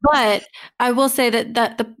 But I will say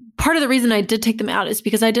that the part of the reason I did take them out is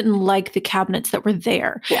because I didn't like the cabinets that were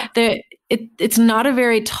there. Yeah. It's not a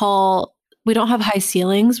very tall, we don't have high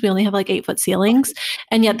ceilings. We only have 8-foot ceilings.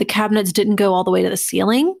 And yet the cabinets didn't go all the way to the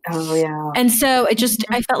ceiling. Oh yeah. And so it just,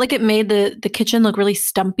 I felt like it made the kitchen look really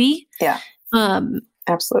stumpy. Yeah.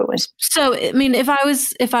 Absolutely. So, I mean, if I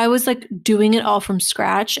was doing it all from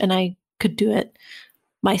scratch and I could do it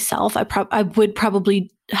myself, I would probably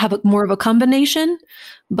have more of a combination,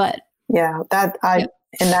 but yeah,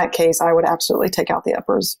 in that case, I would absolutely take out the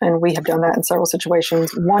uppers, and we have done that in several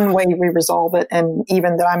situations. One way we resolve it, and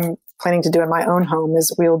even that I'm planning to do in my own home,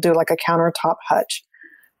 is we'll do a countertop hutch.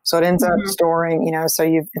 So it ends up storing, so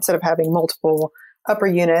you, instead of having multiple upper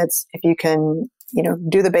units, if you can,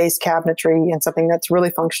 do the base cabinetry and something that's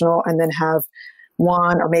really functional, and then have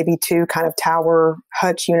one or maybe two kind of tower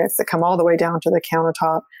hutch units that come all the way down to the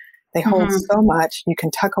countertop. They hold so much. You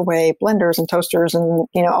can tuck away blenders and toasters and,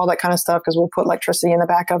 all that kind of stuff, because we'll put electricity in the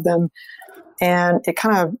back of them. And it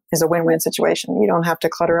kind of is a win-win situation. You don't have to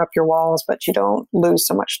clutter up your walls, but you don't lose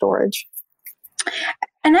so much storage.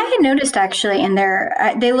 And I had noticed actually in there,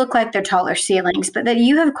 they look like they're taller ceilings, but that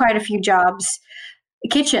you have quite a few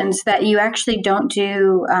kitchens that you actually don't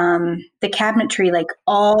do the cabinetry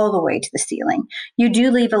all the way to the ceiling. You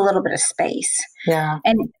do leave a little bit of space. Yeah.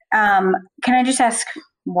 And can I just ask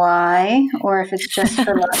why, or if it's just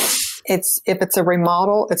for luck? If it's a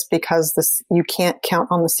remodel, it's because you can't count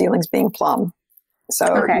on the ceilings being plumb. So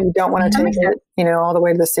you don't want to take it, all the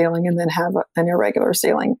way to the ceiling and then have an irregular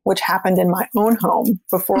ceiling, which happened in my own home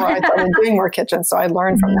before I started doing more kitchens. So I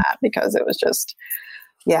learned from that, because it was just,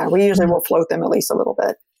 we usually will float them at least a little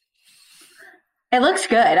bit. It looks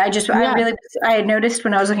good. I had noticed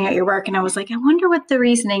when I was looking at your work, and I was like, I wonder what the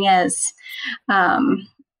reasoning is.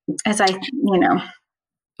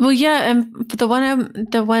 Well, yeah, and the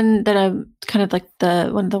one that I'm kind of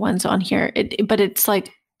one of the ones on here, but it's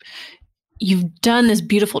you've done this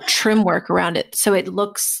beautiful trim work around it, so it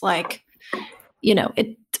looks like,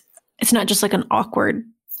 it's not just an awkward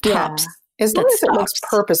tops. Yeah. As long as it looks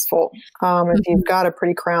purposeful, if you've got a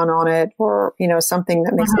pretty crown on it, or something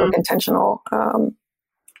that makes it look intentional,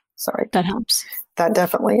 that helps. That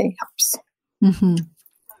definitely helps. Mm-hmm.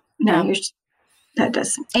 No, that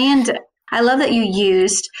does, and I love that you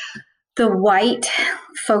used the white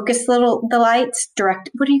focus the lights direct.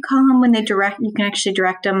 What do you call them when they direct? You can actually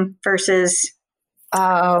direct them versus.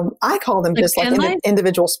 I call them just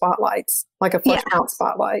individual spotlights, like a flush mount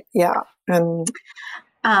spotlight. Yeah. And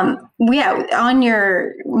on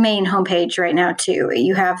your main homepage right now too,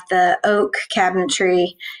 you have the oak cabinetry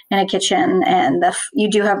in a kitchen, and you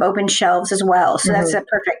do have open shelves as well. So that's a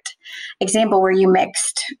perfect example where you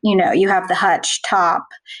mixed, you have the hutch top,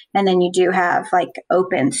 and then you do have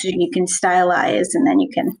open, so you can stylize, and then you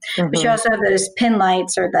can, but you also have those pin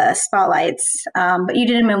lights or the spotlights, but you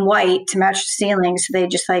did them in white to match the ceiling. So they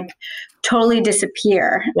just totally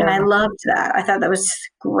disappear. Yeah. And I loved that. I thought that was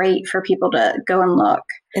great for people to go and look.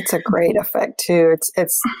 It's a great effect too.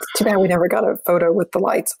 It's too bad we never got a photo with the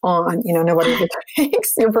lights on. Nobody ever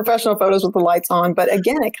takes your professional photos with the lights on. But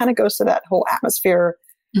again, it kind of goes to that whole atmosphere,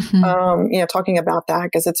 talking about that,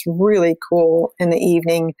 because it's really cool in the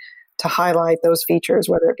evening to highlight those features,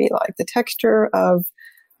 whether it be the texture of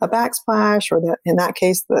a backsplash, or in that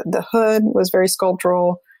case, the hood was very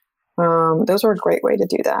sculptural. Those are a great way to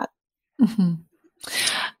do that. Mm-hmm.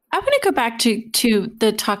 I want to go back to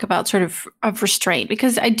the talk about sort of restraint,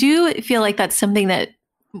 because I do feel like that's something that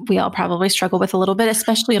we all probably struggle with a little bit,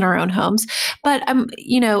 especially in our own homes. But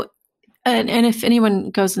and if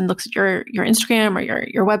anyone goes and looks at your Instagram or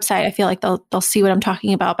your website, I feel like they'll see what I'm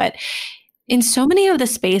talking about. But in so many of the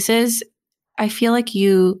spaces, I feel like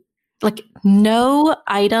no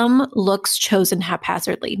item looks chosen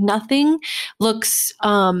haphazardly. Nothing looks,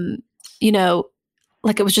 like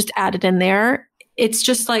it was just added in there. It's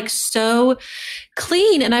just like so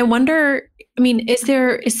clean. And I wonder, is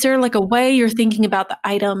there like a way you're thinking about the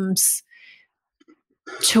items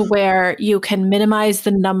to where you can minimize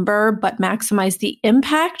the number but maximize the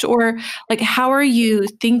impact? Or like, how are you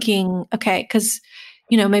thinking? Okay, because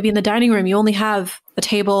maybe in the dining room you only have the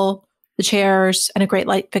table, the chairs, and a great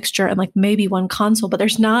light fixture, and like maybe one console, but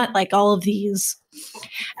there's not like all of these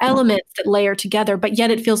elements that layer together, but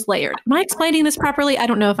yet it feels layered. Am I explaining this properly? I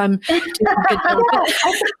don't know if I'm doing a good job.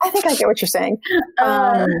 I think I get what you're saying.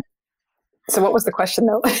 So what was the question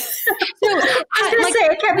though? I was going to say,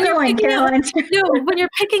 I kept going, Carolyn. When you're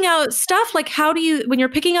picking out stuff, like when you're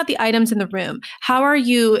picking out the items in the room, how are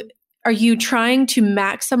you trying to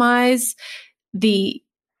maximize the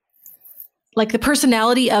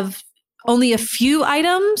personality of only a few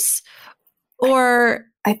items? Or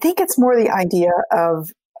I think it's more the idea of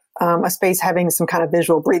a space having some kind of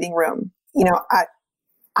visual breathing room.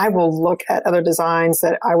 I will look at other designs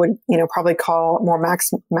that I would, probably call more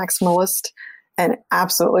maximalist, and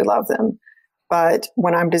absolutely love them. But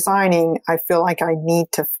when I'm designing, I feel like I need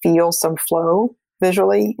to feel some flow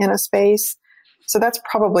visually in a space. So that's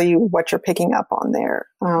probably what you're picking up on there,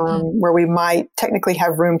 where we might technically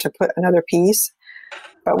have room to put another piece,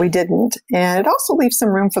 but we didn't. And it also leaves some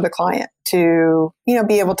room for the client to,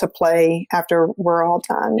 be able to play after we're all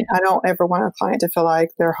done. I don't ever want a client to feel like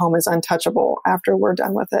their home is untouchable after we're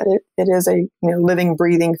done with it. It is a living,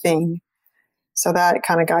 breathing thing. So that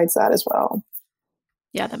kind of guides that as well.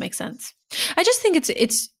 Yeah, that makes sense. I just think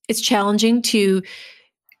it's challenging to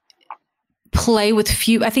play with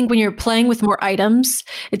few. I think when you're playing with more items,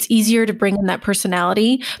 it's easier to bring in that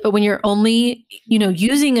personality. But when you're only,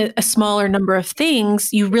 using a smaller number of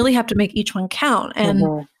things, you really have to make each one count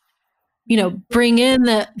and, bring in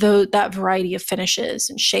that variety of finishes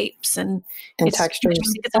and shapes and textures.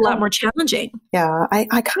 It's a lot more challenging. Yeah, I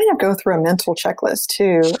kind of go through a mental checklist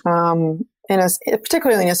too,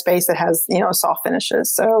 particularly in a space that has, soft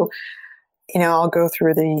finishes. So, I'll go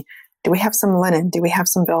through do we have some linen? Do we have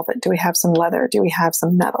some velvet? Do we have some leather? Do we have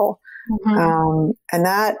some metal? Mm-hmm. And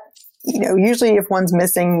that, usually if one's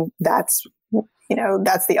missing, that's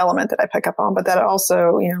the element that I pick up on. But that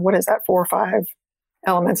also, what is that, 4 or 5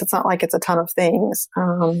 elements? It's not like it's a ton of things.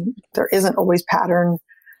 There isn't always pattern.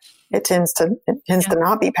 It tends to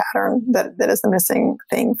not be pattern that is the missing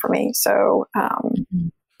thing for me. So,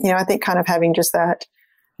 I think kind of having just that,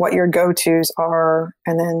 what your go-tos are,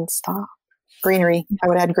 and then stop. Greenery. I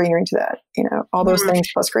would add greenery to that, all those things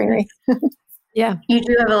plus greenery. Yeah. You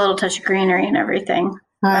do have a little touch of greenery and everything.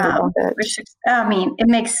 I love it.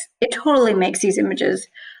 It totally makes these images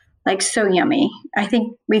like so yummy. I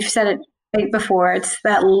think we've said it before. It's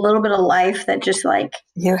that little bit of life that just like.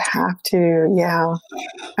 You have to. Yeah.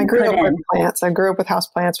 I grew up with plants. I grew up with house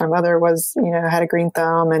plants. My mother was, had a green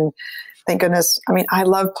thumb, and thank goodness. I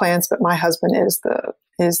love plants, but my husband is the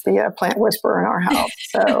plant whisperer in our house.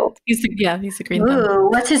 So he's a green thumb. Ooh,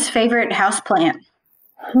 what's his favorite house plant?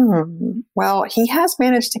 Well, he has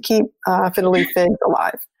managed to keep fiddly figs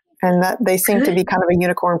alive, and that they seem to be kind of a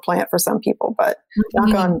unicorn plant for some people. But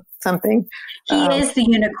knock on something. He is the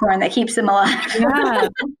unicorn that keeps them alive. Yeah.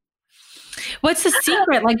 What's the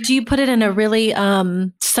secret? Like, do you put it in a really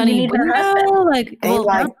sunny window? Like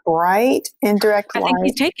bright, indirect light. I think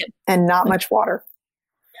he's taken. And not much water.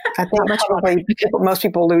 I think probably most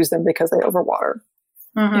people lose them because they overwater.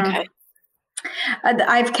 Mm-hmm. Okay.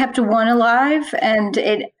 I've kept one alive, and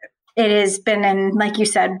it has been in, like you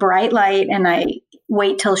said, bright light, and I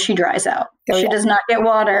wait till she dries out. She does not get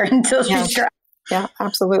water until she's dry. Yeah,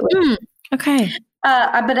 absolutely. Okay.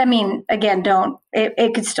 But again,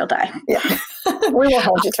 it could still die. Yeah. We will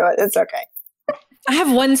hold you to it. It's okay. I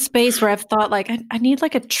have one space where I've thought like, I need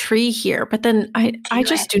like a tree here, but then I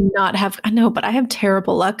just do not have, I know, but I have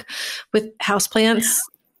terrible luck with houseplants.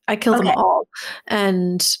 I kill them all.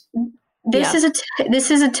 And this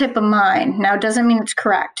is a tip of mine. Now, it doesn't mean it's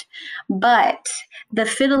correct, but the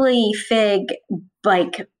fiddly fig,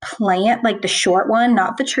 like plant, like the short one,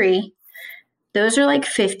 not the tree, those are like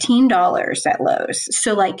 $15 at Lowe's.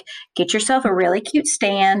 So like get yourself a really cute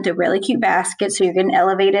stand, a really cute basket so you can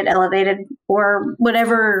elevate it, or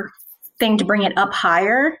whatever thing to bring it up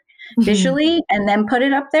higher visually, and then put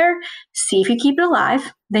it up there. See if you keep it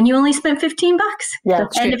alive. Then you only spent $15. Yeah,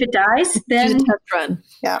 and if it dies, then do the test run.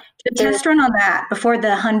 Yeah, the test run on that before the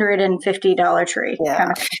 $150 tree. Yeah.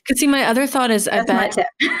 Kind of. Because see, my other thought is, I bet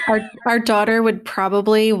our daughter would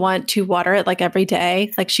probably want to water it like every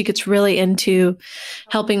day. Like she gets really into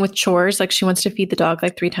helping with chores. Like she wants to feed the dog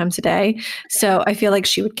like 3 times a day. So I feel like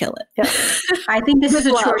she would kill it. Yeah. I think this is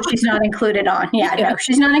a chore she's not included on. Yeah, no,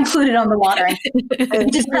 she's not included on the watering.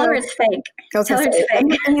 Just tell her it's fake. Tell her it's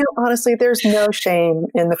fake. And honestly, there's no shame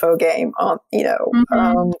in the faux game.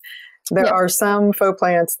 There are some faux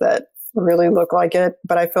plants that really look like it,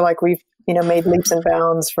 but I feel like we've made leaps and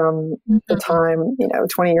bounds from the time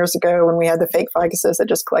 20 years ago when we had the fake ficuses that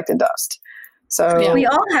just collected dust. So we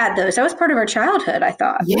all had those. That was part of our childhood, I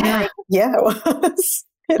thought. Yeah, it was.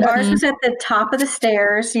 Ours was at the top of the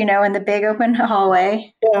stairs, in the big open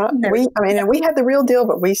hallway. Yeah, we had the real deal,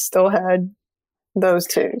 but we still had those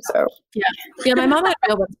too. So yeah, my mom had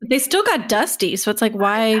real ones, but they still got dusty. So it's like,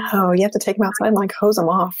 why? Oh, you have to take them outside and like hose them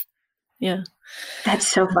off. Yeah, that's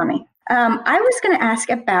so funny. I was going to ask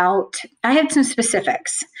about. I had some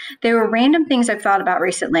specifics. There were random things I've thought about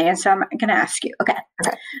recently, and so I'm going to ask you. Okay.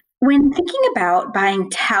 When thinking about buying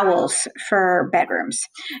towels for bedrooms,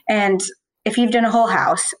 and if you've done a whole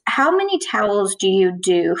house, how many towels do you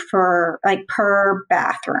do for like per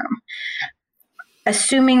bathroom?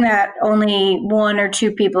 Assuming that only 1 or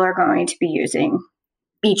 2 people are going to be using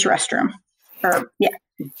each restroom.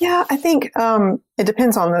 Yeah, I think it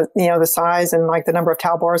depends on the size and like the number of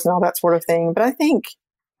towel bars and all that sort of thing. But I think,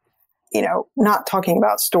 not talking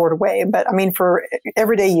about stored away, but I mean, for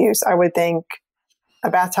everyday use, I would think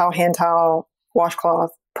a bath towel, hand towel,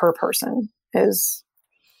 washcloth per person is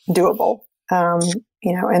doable. And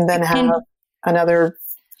then have another,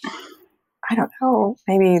 I don't know,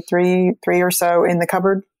 maybe three or so in the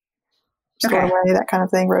cupboard, store away, that kind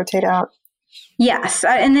of thing, rotate out. Yes.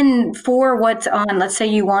 And then for what's on, let's say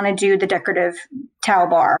you want to do the decorative towel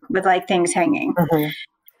bar with like things hanging. Mm-hmm.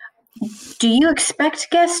 Do you expect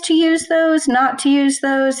guests to use those, not to use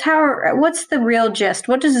those? What's the real gist?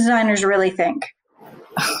 What do designers really think?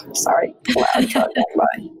 Sorry.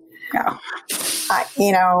 No.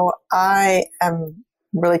 I am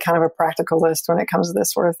really kind of a practicalist when it comes to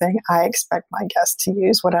this sort of thing. I expect my guests to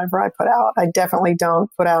use whatever I put out. I definitely don't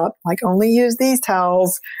put out like only use these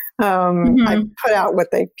towels. I put out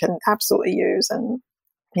what they can absolutely use, and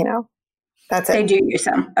that's it. They do use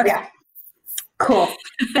them. Okay. Yeah. Cool.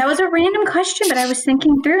 That was a random question, but I was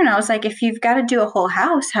thinking through and I was like, if you've got to do a whole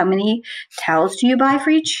house, how many towels do you buy for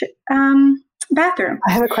each bathroom?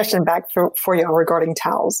 I have a question back for you regarding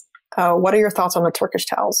towels. What are your thoughts on the Turkish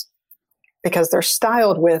towels? Because they're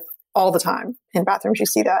styled with all the time in bathrooms. You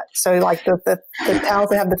see that. So like the towels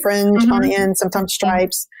that have the fringe on the end, sometimes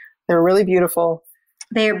stripes, they're really beautiful.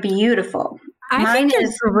 They're beautiful. I think they're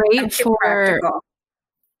great for practical.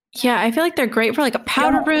 Yeah, I feel like they're great for like a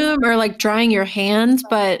powder room or like drying your hands,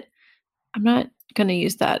 but I'm not going to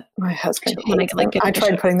use that. My husband, I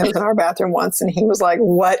tried putting those in our bathroom once and he was like,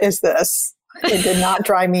 what is this? It did not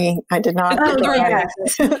dry me. I did not.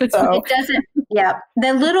 So it doesn't. Yeah.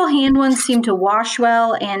 The little hand ones seem to wash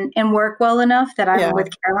well and work well enough that I'm with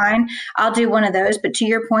Caroline. I'll do one of those. But to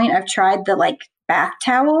your point, I've tried the like bath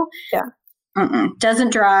towel. Yeah.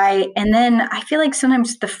 Doesn't dry. And then I feel like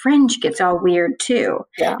sometimes the fringe gets all weird too.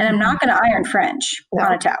 Yeah. And I'm not going to iron fringe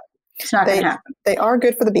on a towel. It's not going to happen. They are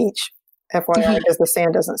good for the beach, FYI, because the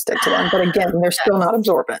sand doesn't stick to them. But again, they're still not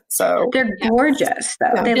absorbent. So they're gorgeous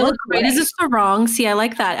though. Yeah. They look great. Is this the wrong? See, I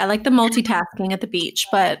like that. I like the multitasking at the beach,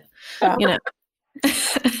 but well,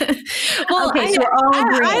 okay, so we're all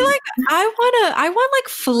agreeing. I want like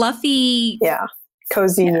fluffy. Yeah.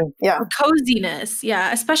 Cozy, coziness,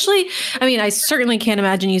 especially. I mean, I certainly can't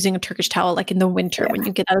imagine using a Turkish towel like in the winter when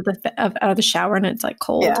you get out of the shower and it's like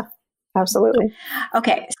cold. Yeah, absolutely.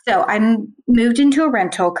 Okay, so I'm moved into a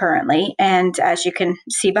rental currently, and as you can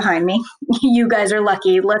see behind me, you guys are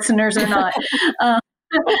lucky. Listeners are not.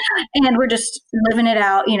 And we're just living it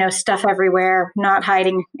out, stuff everywhere, not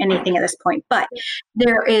hiding anything at this point. But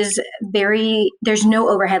there's no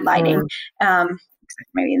overhead lighting.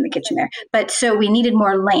 Maybe in the kitchen there. But so we needed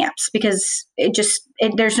more lamps because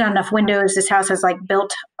there's not enough windows. This house has like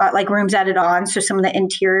built like rooms added on. So some of the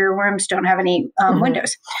interior rooms don't have any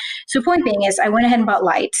windows. So point being is I went ahead and bought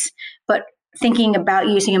lights, but thinking about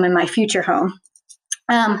using them in my future home.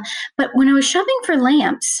 But when I was shopping for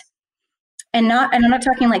lamps and I'm not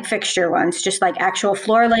talking like fixture ones, just like actual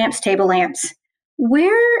floor lamps, table lamps,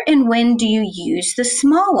 where and when do you use the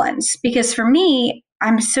small ones? Because for me,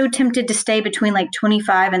 I'm so tempted to stay between like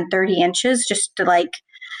 25 and 30 inches just to like,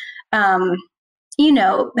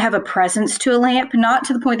 have a presence to a lamp, not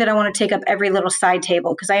to the point that I want to take up every little side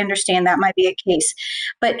table, because I understand that might be a case.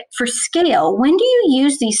 But for scale, when do you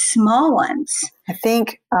use these small ones? I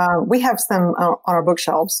think we have some on our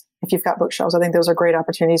bookshelves. If you've got bookshelves, I think those are great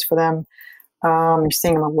opportunities for them. You're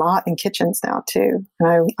seeing them a lot in kitchens now too.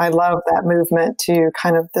 And I love that movement to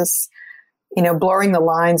kind of this, blurring the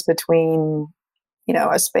lines between,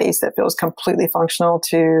 a space that feels completely functional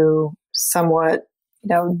to somewhat,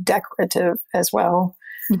 decorative as well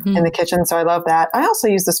in the kitchen. So I love that. I also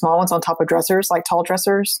use the small ones on top of dressers, like tall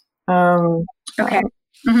dressers. Okay.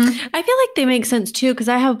 I feel like they make sense too, because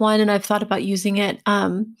I have one and I've thought about using it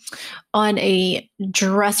on a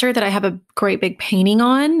dresser that I have a great big painting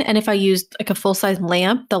on. And if I used like a full-size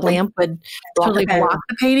lamp, the lamp would totally block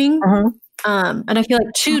the painting. And I feel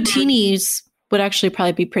like two teenies would actually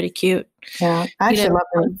probably be pretty cute. Yeah, I actually love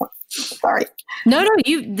them. Sorry. No,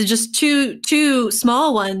 just two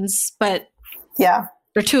small ones, but yeah,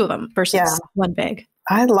 there are two of them versus one big.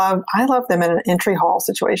 I love them in an entry hall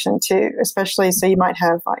situation too, especially so you might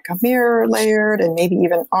have like a mirror layered and maybe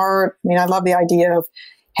even art. I mean, I love the idea of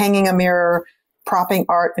hanging a mirror, propping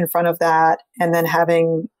art in front of that, and then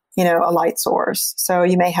having, a light source. So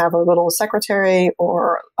you may have a little secretary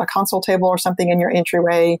or a console table or something in your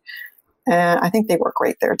entryway. And I think they work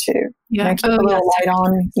great there too. Yeah. Keep a little light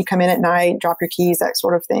on. You come in at night, drop your keys, that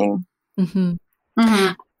sort of thing.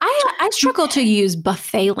 I struggle to use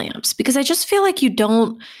buffet lamps because I just feel like you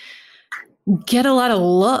don't get a lot of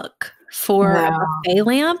look for a buffet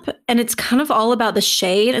lamp, and it's kind of all about the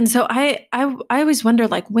shade. And so I always wonder,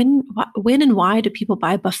 like, when and why do people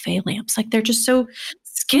buy buffet lamps? Like, they're just so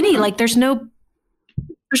skinny. Like, there's no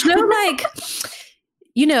like,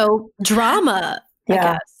 drama. I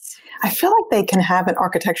guess. I feel like they can have an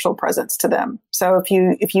architectural presence to them. So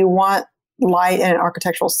if you want light in an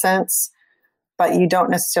architectural sense, but you don't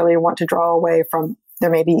necessarily want to draw away from, there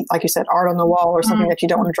may be, like you said, art on the wall or something that you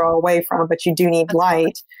don't want to draw away from, but you do need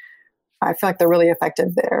light. I feel like they're really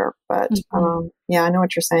effective there. But I know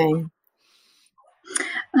what you're saying.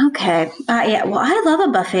 Okay. Well, I love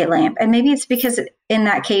a buffet lamp. And maybe it's because in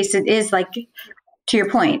that case, it is like, to your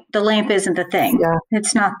point, the lamp isn't the thing. Yeah.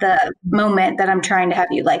 It's not the moment that I'm trying to have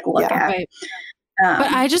you like look at. Right.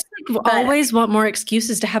 But I just always want more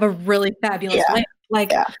excuses to have a really fabulous lamp.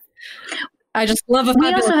 Like, I just love a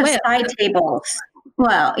fabulous lamp. We also have side tables.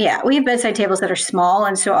 Well, we have bedside tables that are small.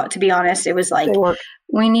 And so, to be honest, it was like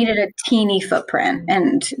we needed a teeny footprint,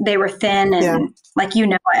 and they were thin. And like,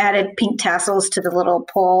 I added pink tassels to the little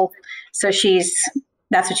pole. So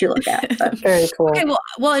that's what you look at. But. Very cool. Okay,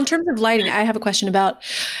 well, in terms of lighting, I have a question about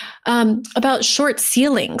short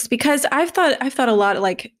ceilings, because I've thought a lot,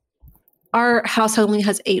 like, our house only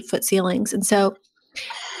has 8-foot ceilings, and so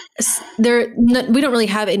we don't really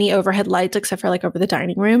have any overhead lights except for like over the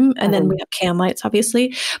dining room, and then we have can lights,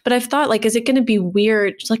 obviously. But I've thought, like, is it going to be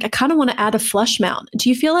weird? Like, I kind of want to add a flush mount. Do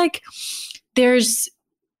you feel like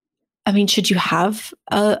should you have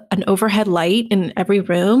an overhead light in every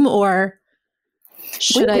room, or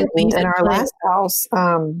should I leave in our last house?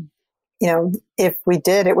 If we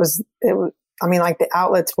did, it was. Like, the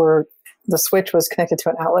outlets the switch was connected to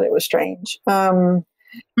an outlet. It was strange.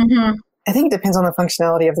 I think it depends on the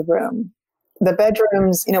functionality of the room. The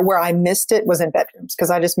bedrooms, where I missed it was in bedrooms,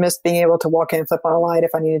 because I just missed being able to walk in and flip on a light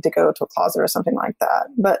if I needed to go to a closet or something like that.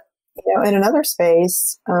 But, in another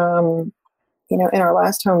space, in our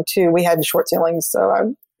last home too, we had short ceilings. So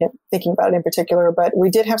I'm thinking about it in particular, but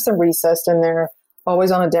we did have some recessed in there,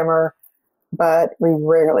 always on a dimmer, but we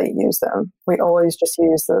rarely use them. We always just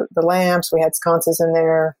use the lamps. We had sconces in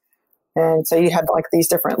there. And so you had like these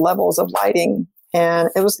different levels of lighting, and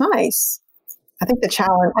it was nice. I think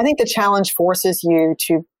the challenge forces you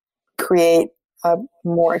to create a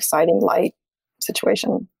more exciting light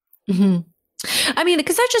situation. Because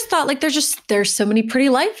I just thought, like, there's so many pretty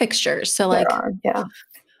light fixtures. So, like,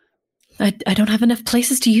 I don't have enough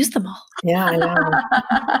places to use them all. Yeah, I know.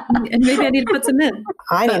 And maybe I need to put some in.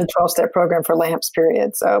 I need a 12-step program for lamps,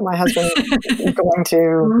 period. So my husband is going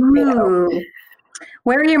to,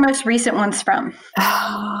 Where are your most recent ones from?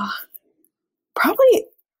 Probably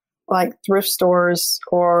like thrift stores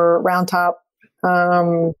or Round Top.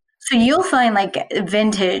 So you'll find like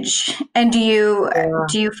vintage, and do you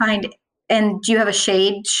find, and do you have a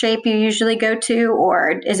shape you usually go to,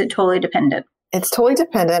 or is it totally dependent? It's totally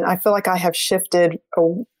dependent. I feel like I have shifted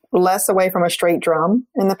less away from a straight drum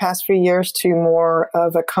in the past few years to more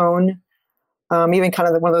of a cone, even kind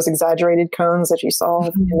of one of those exaggerated cones that you saw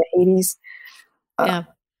in the 80s.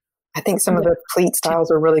 I think some of the pleat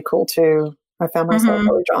styles are really cool too. I found myself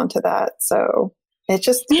really drawn to that. So it's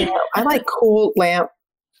just, I like cool lamp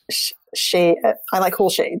shade. I like cool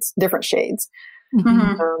shades, different shades.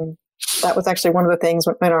 That was actually one of the things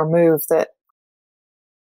in our move that.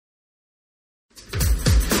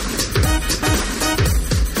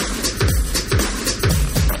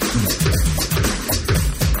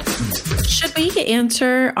 Should we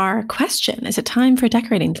answer our question? Is it time for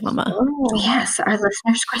decorating drama? Oh, yes, our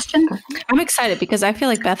listener's question. I'm excited because I feel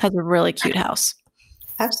like Beth has a really cute house.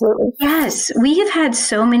 Absolutely. Yes, we have had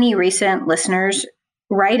so many recent listeners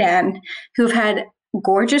write in who've had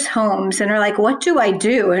gorgeous homes and are like, what do I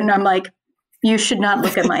do? And I'm like, you should not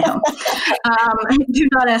look at my home. Do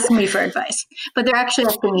not ask me for advice. But they're actually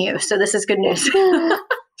asking you, so this is good news.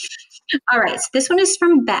 All right, so this one is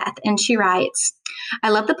from Beth, and she writes, I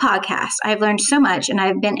love the podcast. I've learned so much, and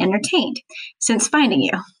I've been entertained since finding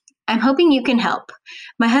you. I'm hoping you can help.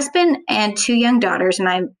 My husband and 2 young daughters and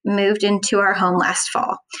I moved into our home last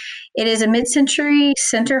fall. It is a mid-century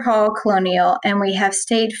center hall colonial, and we have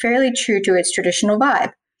stayed fairly true to its traditional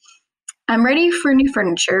vibe. I'm ready for new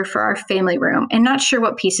furniture for our family room and not sure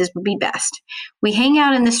what pieces would be best. We hang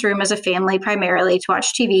out in this room as a family primarily to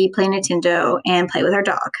watch TV, play Nintendo, and play with our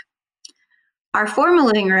dog. Our formal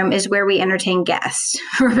living room is where we entertain guests.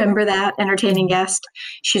 Remember that? Entertaining guests?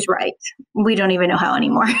 She's right. We don't even know how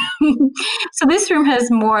anymore. So this room has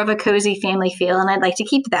more of a cozy family feel, and I'd like to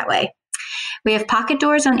keep it that way. We have pocket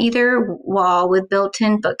doors on either wall with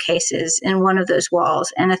built-in bookcases in one of those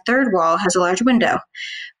walls, and a third wall has a large window.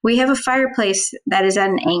 We have a fireplace that is at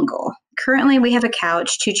an angle. Currently, we have a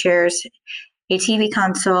couch, 2 chairs, a TV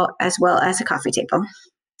console, as well as a coffee table.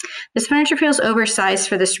 This furniture feels oversized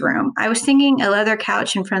for this room. I was thinking a leather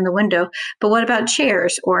couch in front of the window, but what about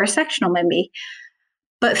chairs or a sectional maybe?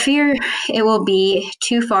 But fear it will be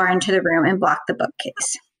too far into the room and block the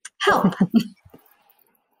bookcase. Help!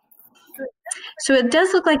 So it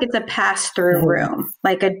does look like it's a pass-through room.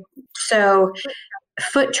 So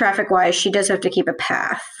foot traffic-wise, she does have to keep a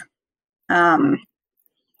path. Yeah,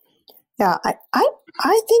 I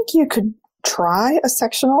think you could try a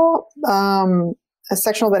sectional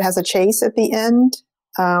that has a chase at the end.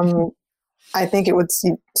 I think you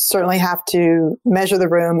certainly have to measure the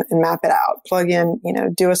room and map it out, plug in,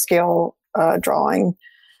 do a scale drawing.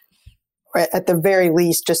 At the very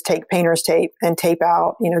least, just take painter's tape and tape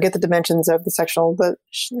out, get the dimensions of the sectional that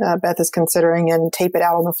Beth is considering and tape it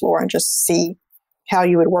out on the floor and just see how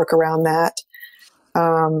you would work around that.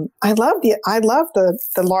 I love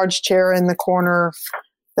the large chair in the corner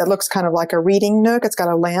that looks kind of like a reading nook. It's got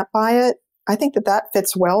a lamp by it. I think that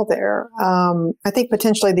fits well there. I think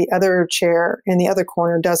potentially the other chair in the other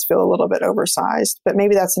corner does feel a little bit oversized, but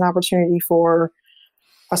maybe that's an opportunity for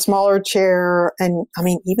a smaller chair. And I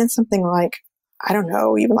mean, even something like, I don't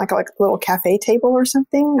know, even like a little cafe table or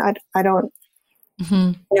something. I don't,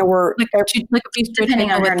 we're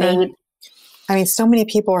depending on her need. I mean, so many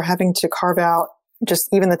people are having to carve out just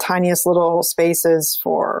even the tiniest little spaces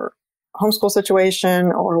for homeschool situation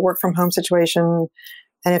or work from home situation.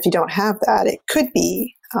 And if you don't have that, it could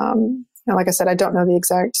be, like I said, I don't know the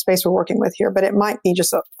exact space we're working with here, but it might be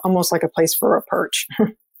just almost like a place for a perch.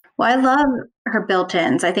 Well, I love her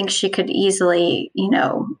built-ins. I think she could easily,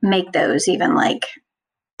 make those even like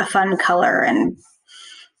a fun color and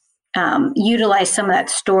utilize some of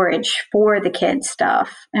that storage for the kids'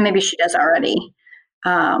 stuff. And maybe she does already.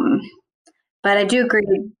 But I do agree,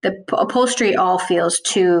 the upholstery all feels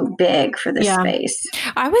too big for this space.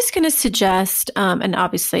 I was going to suggest, and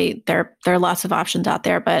obviously there are lots of options out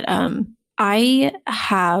there, but I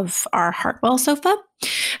have our Hartwell sofa,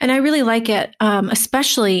 and I really like it,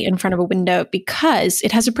 especially in front of a window because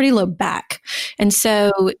it has a pretty low back. And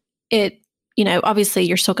so it, obviously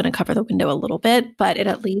you're still going to cover the window a little bit, but it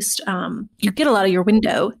at least, you get a lot of your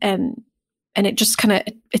window and it just kind of,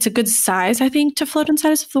 it's a good size, I think, to float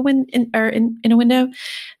inside of the in a window.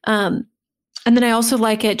 And then I also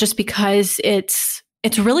like it just because it's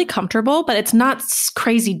really comfortable, but it's not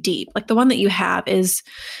crazy deep. Like the one that you have is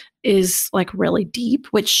like really deep,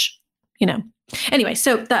 which, anyway,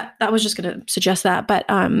 so that was just going to suggest that. But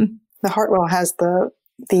the Hartwell has the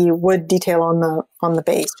wood detail on the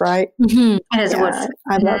base, right? Mm-hmm. It is wood.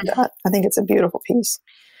 I love that. I think it's a beautiful piece.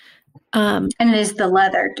 And it is the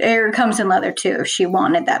leather. It comes in leather too, if she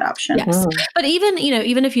wanted that option. Yes. But even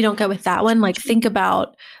if you don't go with that one, like think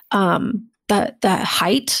about the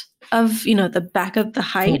height of, the back of the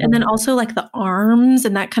height, and then also like the arms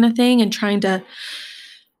and that kind of thing, and trying to,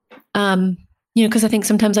 because I think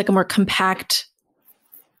sometimes like a more compact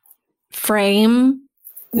frame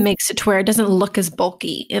makes it to where it doesn't look as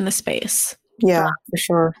bulky in the space. Yeah, for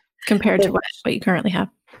sure. Compared to what you currently have.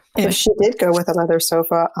 If she did go with a leather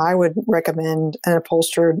sofa, I would recommend an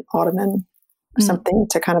upholstered ottoman, something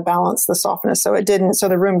to kind of balance the softness. So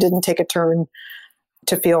the room didn't take a turn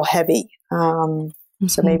to feel heavy.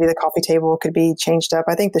 So maybe the coffee table could be changed up.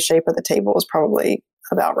 I think the shape of the table is probably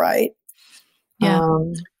about right. Yeah.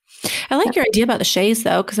 I like your idea about the shades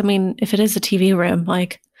though. Cause I mean, if it is a TV room,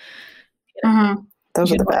 like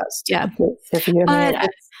those are the best. Yeah.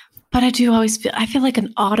 But I do always feel like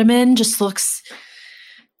an ottoman just looks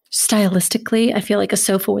stylistically. I feel like a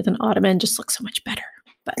sofa with an ottoman just looks so much better.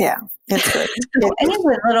 But yeah, it's good. Any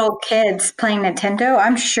with little kids playing Nintendo,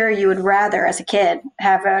 I'm sure you would rather, as a kid,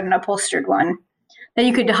 have an upholstered one that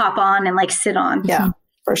you could hop on and like sit on. Yeah,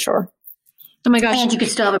 for sure. Oh my gosh. And you could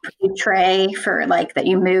still have a pretty tray for like that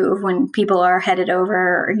you move when people are headed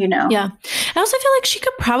over, you know. Yeah. I also feel like she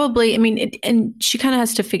could probably, I mean, and she kind of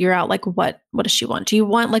has to figure out like what does she want? Do you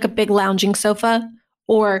want like a big lounging sofa,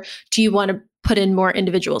 or do you want to put in more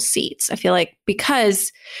individual seats? I feel like,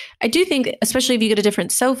 because I do think, especially if you get a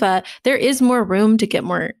different sofa, there is more room to get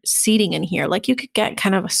more seating in here. Like you could get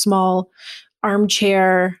kind of a small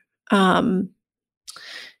armchair,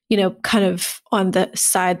 you know, kind of on the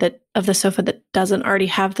side of the sofa that doesn't already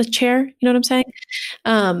have the chair. You know what I'm saying?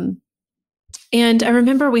 And I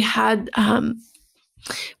remember we had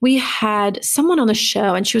someone on the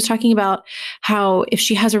show, and she was talking about how if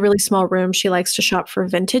she has a really small room, she likes to shop for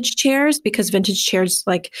vintage chairs, because vintage chairs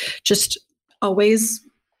like just almost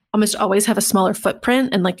always have a smaller footprint,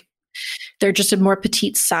 and like they're just a more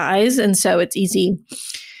petite size. And so it's easy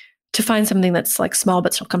to find something that's like small,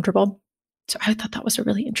 but still comfortable. So I thought that was a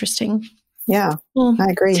really interesting I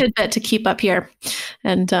agree. tidbit to keep up here.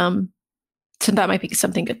 And so that might be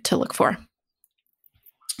something good to look for.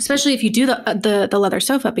 Especially if you do the leather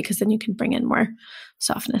sofa, because then you can bring in more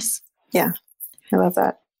softness. Yeah, I love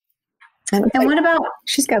that. And what about...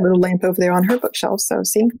 She's got a little lamp over there on her bookshelf, so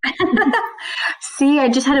see? See, I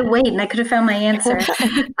just had to wait and I could have found my answer. What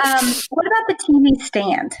about the TV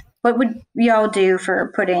stand? What would y'all do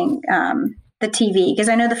for putting the TV? Because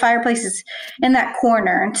I know the fireplace is in that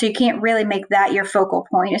corner, and so you can't really make that your focal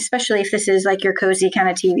point, especially if this is like your cozy kind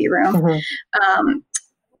of TV room. Mm-hmm.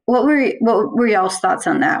 What were y'all's thoughts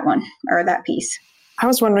on that one, or that piece? I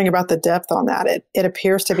was wondering about the depth on that. It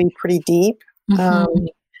appears to be pretty deep. Mm-hmm.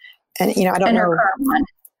 And, you know, I don't know. Her current one.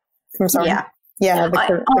 I'm sorry. Yeah.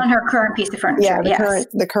 On her current piece of furniture. Yeah,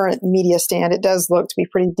 the current media stand, it does look to be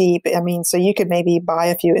pretty deep. I mean, so you could maybe buy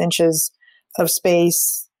a few inches of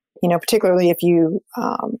space, you know, particularly if you,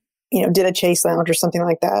 did a chase lounge or something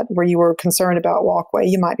like that, where you were concerned about walkway,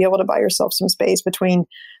 you might be able to buy yourself some space between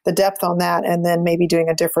the depth on that, and then maybe doing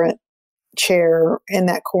a different chair in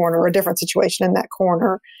that corner, a different situation in that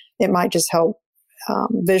corner. It might just help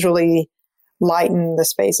visually lighten the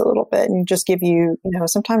space a little bit, and just give you, you know,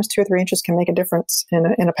 sometimes 2 or 3 inches can make a difference in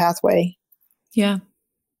a pathway. Yeah.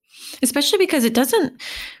 Especially because it doesn't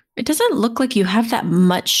look like you have that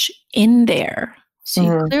much in there. So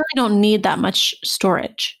you clearly don't need that much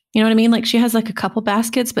storage. You know what I mean? Like she has like a couple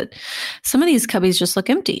baskets, but some of these cubbies just look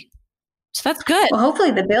empty. So that's good. Well,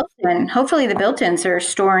 hopefully the built-ins are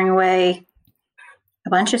storing away a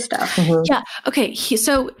bunch of stuff. Mm-hmm. Yeah. Okay.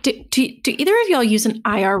 So do either of y'all use an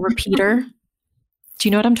IR repeater? Do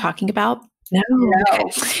you know what I'm talking about? No.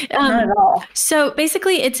 Okay. Not at all. So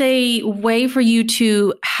basically it's a way for you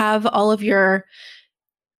to have all of your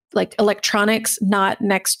like electronics not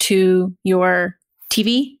next to your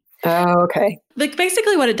TV. Oh, okay. Like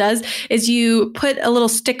basically what it does is you put a little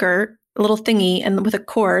sticker, a little thingy, and with a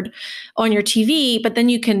cord on your TV, but then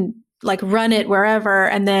you can like run it wherever,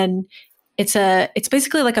 and then it's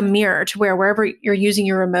basically like a mirror to where wherever you're using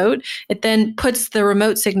your remote, it then puts the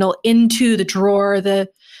remote signal into the drawer, the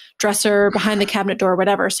dresser, behind the cabinet door,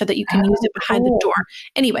 whatever, so that you can use it behind the door.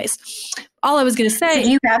 Anyways, all I was going to say. So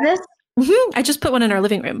do you have this? Mm-hmm, I just put one in our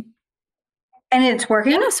living room. And it's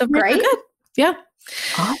working? Yeah, so great. Good. Yeah.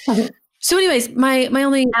 Awesome. So anyways, my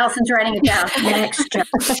only... Allison's writing it down.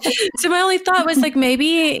 So my only thought was like,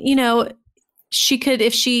 maybe, you know, she could,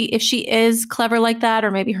 if she is clever like that,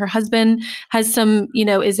 or maybe her husband has some, you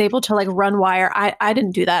know, is able to like run wire. I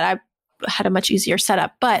didn't do that. I had a much easier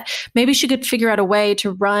setup, but maybe she could figure out a way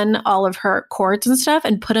to run all of her cords and stuff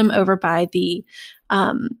and put them over by the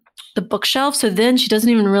bookshelf. So then she doesn't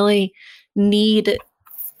even really need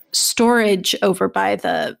storage over by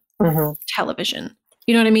the television.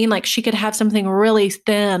 You know what I mean? Like she could have something really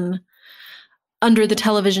thin under the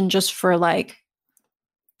television just for like,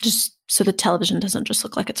 just so the television doesn't just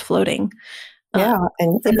look like it's floating. Yeah.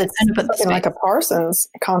 And if it's something like a Parsons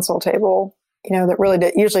console table, you know, that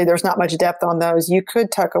really usually there's not much depth on those. You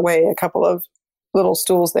could tuck away a couple of little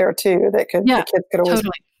stools there too that the kids could always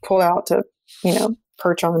pull out to, you know,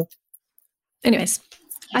 perch on. Anyways,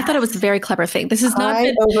 I thought it was a very clever thing. This is not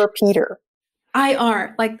over Peter.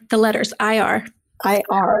 IR, like the letters IR.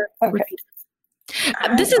 IR. Okay.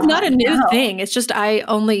 This is not a new thing. It's just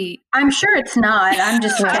I'm sure it's not. I'm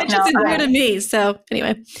just it's just new to me. So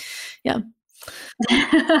anyway, yeah.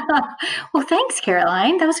 Well, thanks,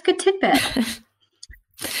 Caroline. That was a good tidbit.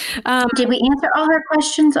 Did we answer all her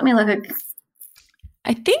questions? Let me look at.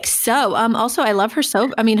 I think so. Also, I love her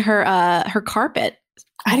soap. I mean, her carpet.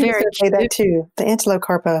 I didn't say that too. The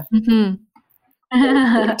Antilocarpa.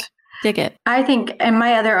 Mm-hmm. Dig it. I think, and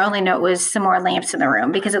my other only note was some more lamps in the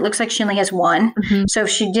room because it looks like she only has one. Mm-hmm. So if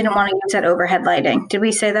she didn't want to use that overhead lighting, did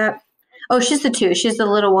we say that? Oh, she's the two. She's the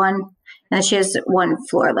little one, and then she has one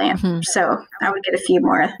floor lamp. Mm-hmm. So I would get a few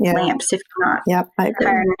more lamps if not. Yep, I agree.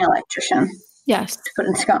 Hire an electrician. Yes. To put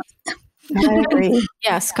in sconces. I agree.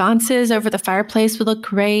 Yeah, sconces over the fireplace would look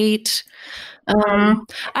great. I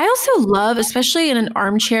also love, especially in an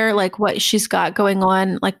armchair, like what she's got going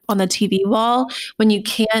on, like on the TV wall, when you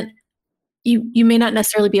can't. You may not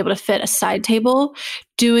necessarily be able to fit a side table,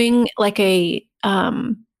 doing like a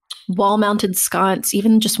wall-mounted sconce,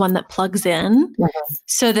 even just one that plugs in,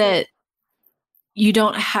 so that you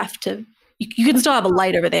don't have to. You can still have a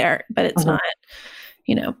light over there, but it's not,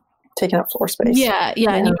 taking up floor space. Yeah,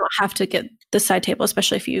 and you don't have to get the side table,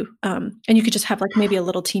 especially if you and you could just have like maybe a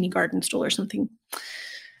little teeny garden stool or something.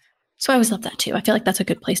 So I always love that too. I feel like that's a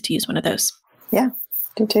good place to use one of those. Yeah.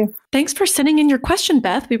 Do too. Thanks for sending in your question,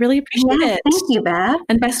 Beth. We really appreciate it. Thank you, Beth.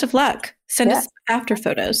 And best of luck. Send us after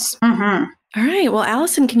photos. Mm-hmm. All right. Well,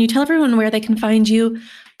 Allison, can you tell everyone where they can find you,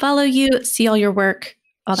 follow you, see all your work,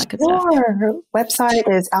 all that good stuff? Her website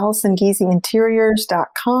is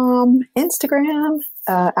AllisonGiese.interiors.com. Instagram,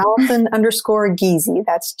 Allison_Giese.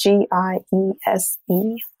 That's Giese.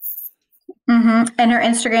 Mm-hmm. And her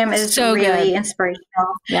Instagram is so really good. Inspirational.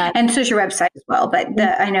 Yeah. And so is your website as well. But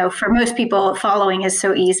I know for most people, following is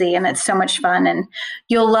so easy and it's so much fun. And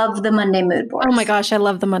you'll love the Monday mood boards. Oh my gosh, I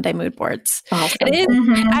love the Monday mood boards. Awesome. It is.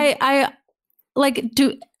 I like.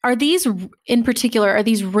 Are these in particular? Are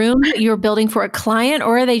these rooms that you're building for a client,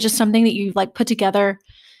 or are they just something that you like put together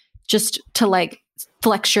just to like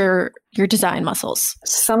flex your design muscles?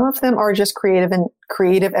 Some of them are just creative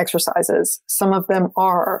exercises. Some of them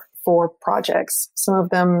are for projects. Some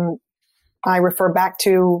of them I refer back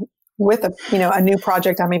to with a new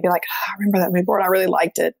project. I may be like, I remember that mood board. I really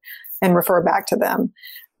liked it, and refer back to them.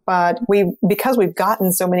 But because we've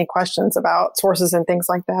gotten so many questions about sources and things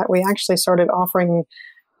like that, we actually started offering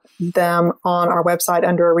them on our website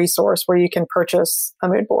under a resource where you can purchase a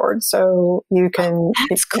mood board. So you can,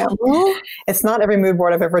 cool. It's not every mood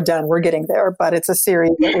board I've ever done. We're getting there, but it's a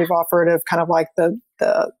series that we've offered of kind of like the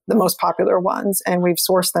most popular ones, and we've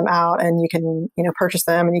sourced them out, and you can, purchase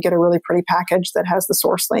them, and you get a really pretty package that has the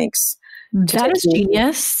source links. That is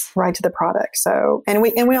genius. Right to the product. So, and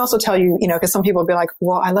we also tell you, because some people will be like,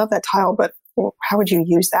 well, I love that tile, but how would you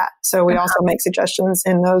use that? So we also make suggestions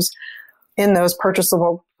in those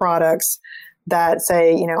purchasable products that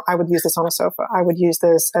say, I would use this on a sofa. I would use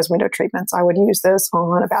this as window treatments. I would use this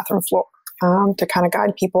on a bathroom floor, to kind of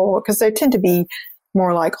guide people, because they tend to be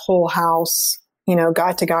more like whole house,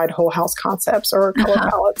 guide to guide whole house concepts or color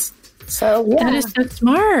palettes. So yeah. That is so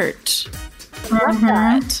smart. I love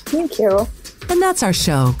that. Thank you. And that's our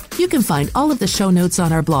show. You can find all of the show notes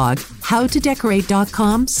on our blog,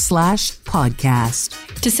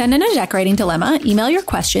 howtodecorate.com/podcast. To send in a decorating dilemma, email your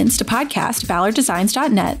questions to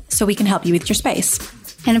podcast@ballarddesigns.net so we can help you with your space.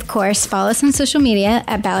 And of course, follow us on social media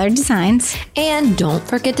at Ballard Designs. And don't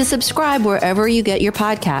forget to subscribe wherever you get your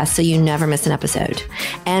podcast so you never miss an episode.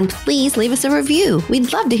 And please leave us a review.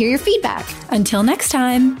 We'd love to hear your feedback. Until next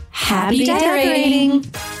time, happy decorating.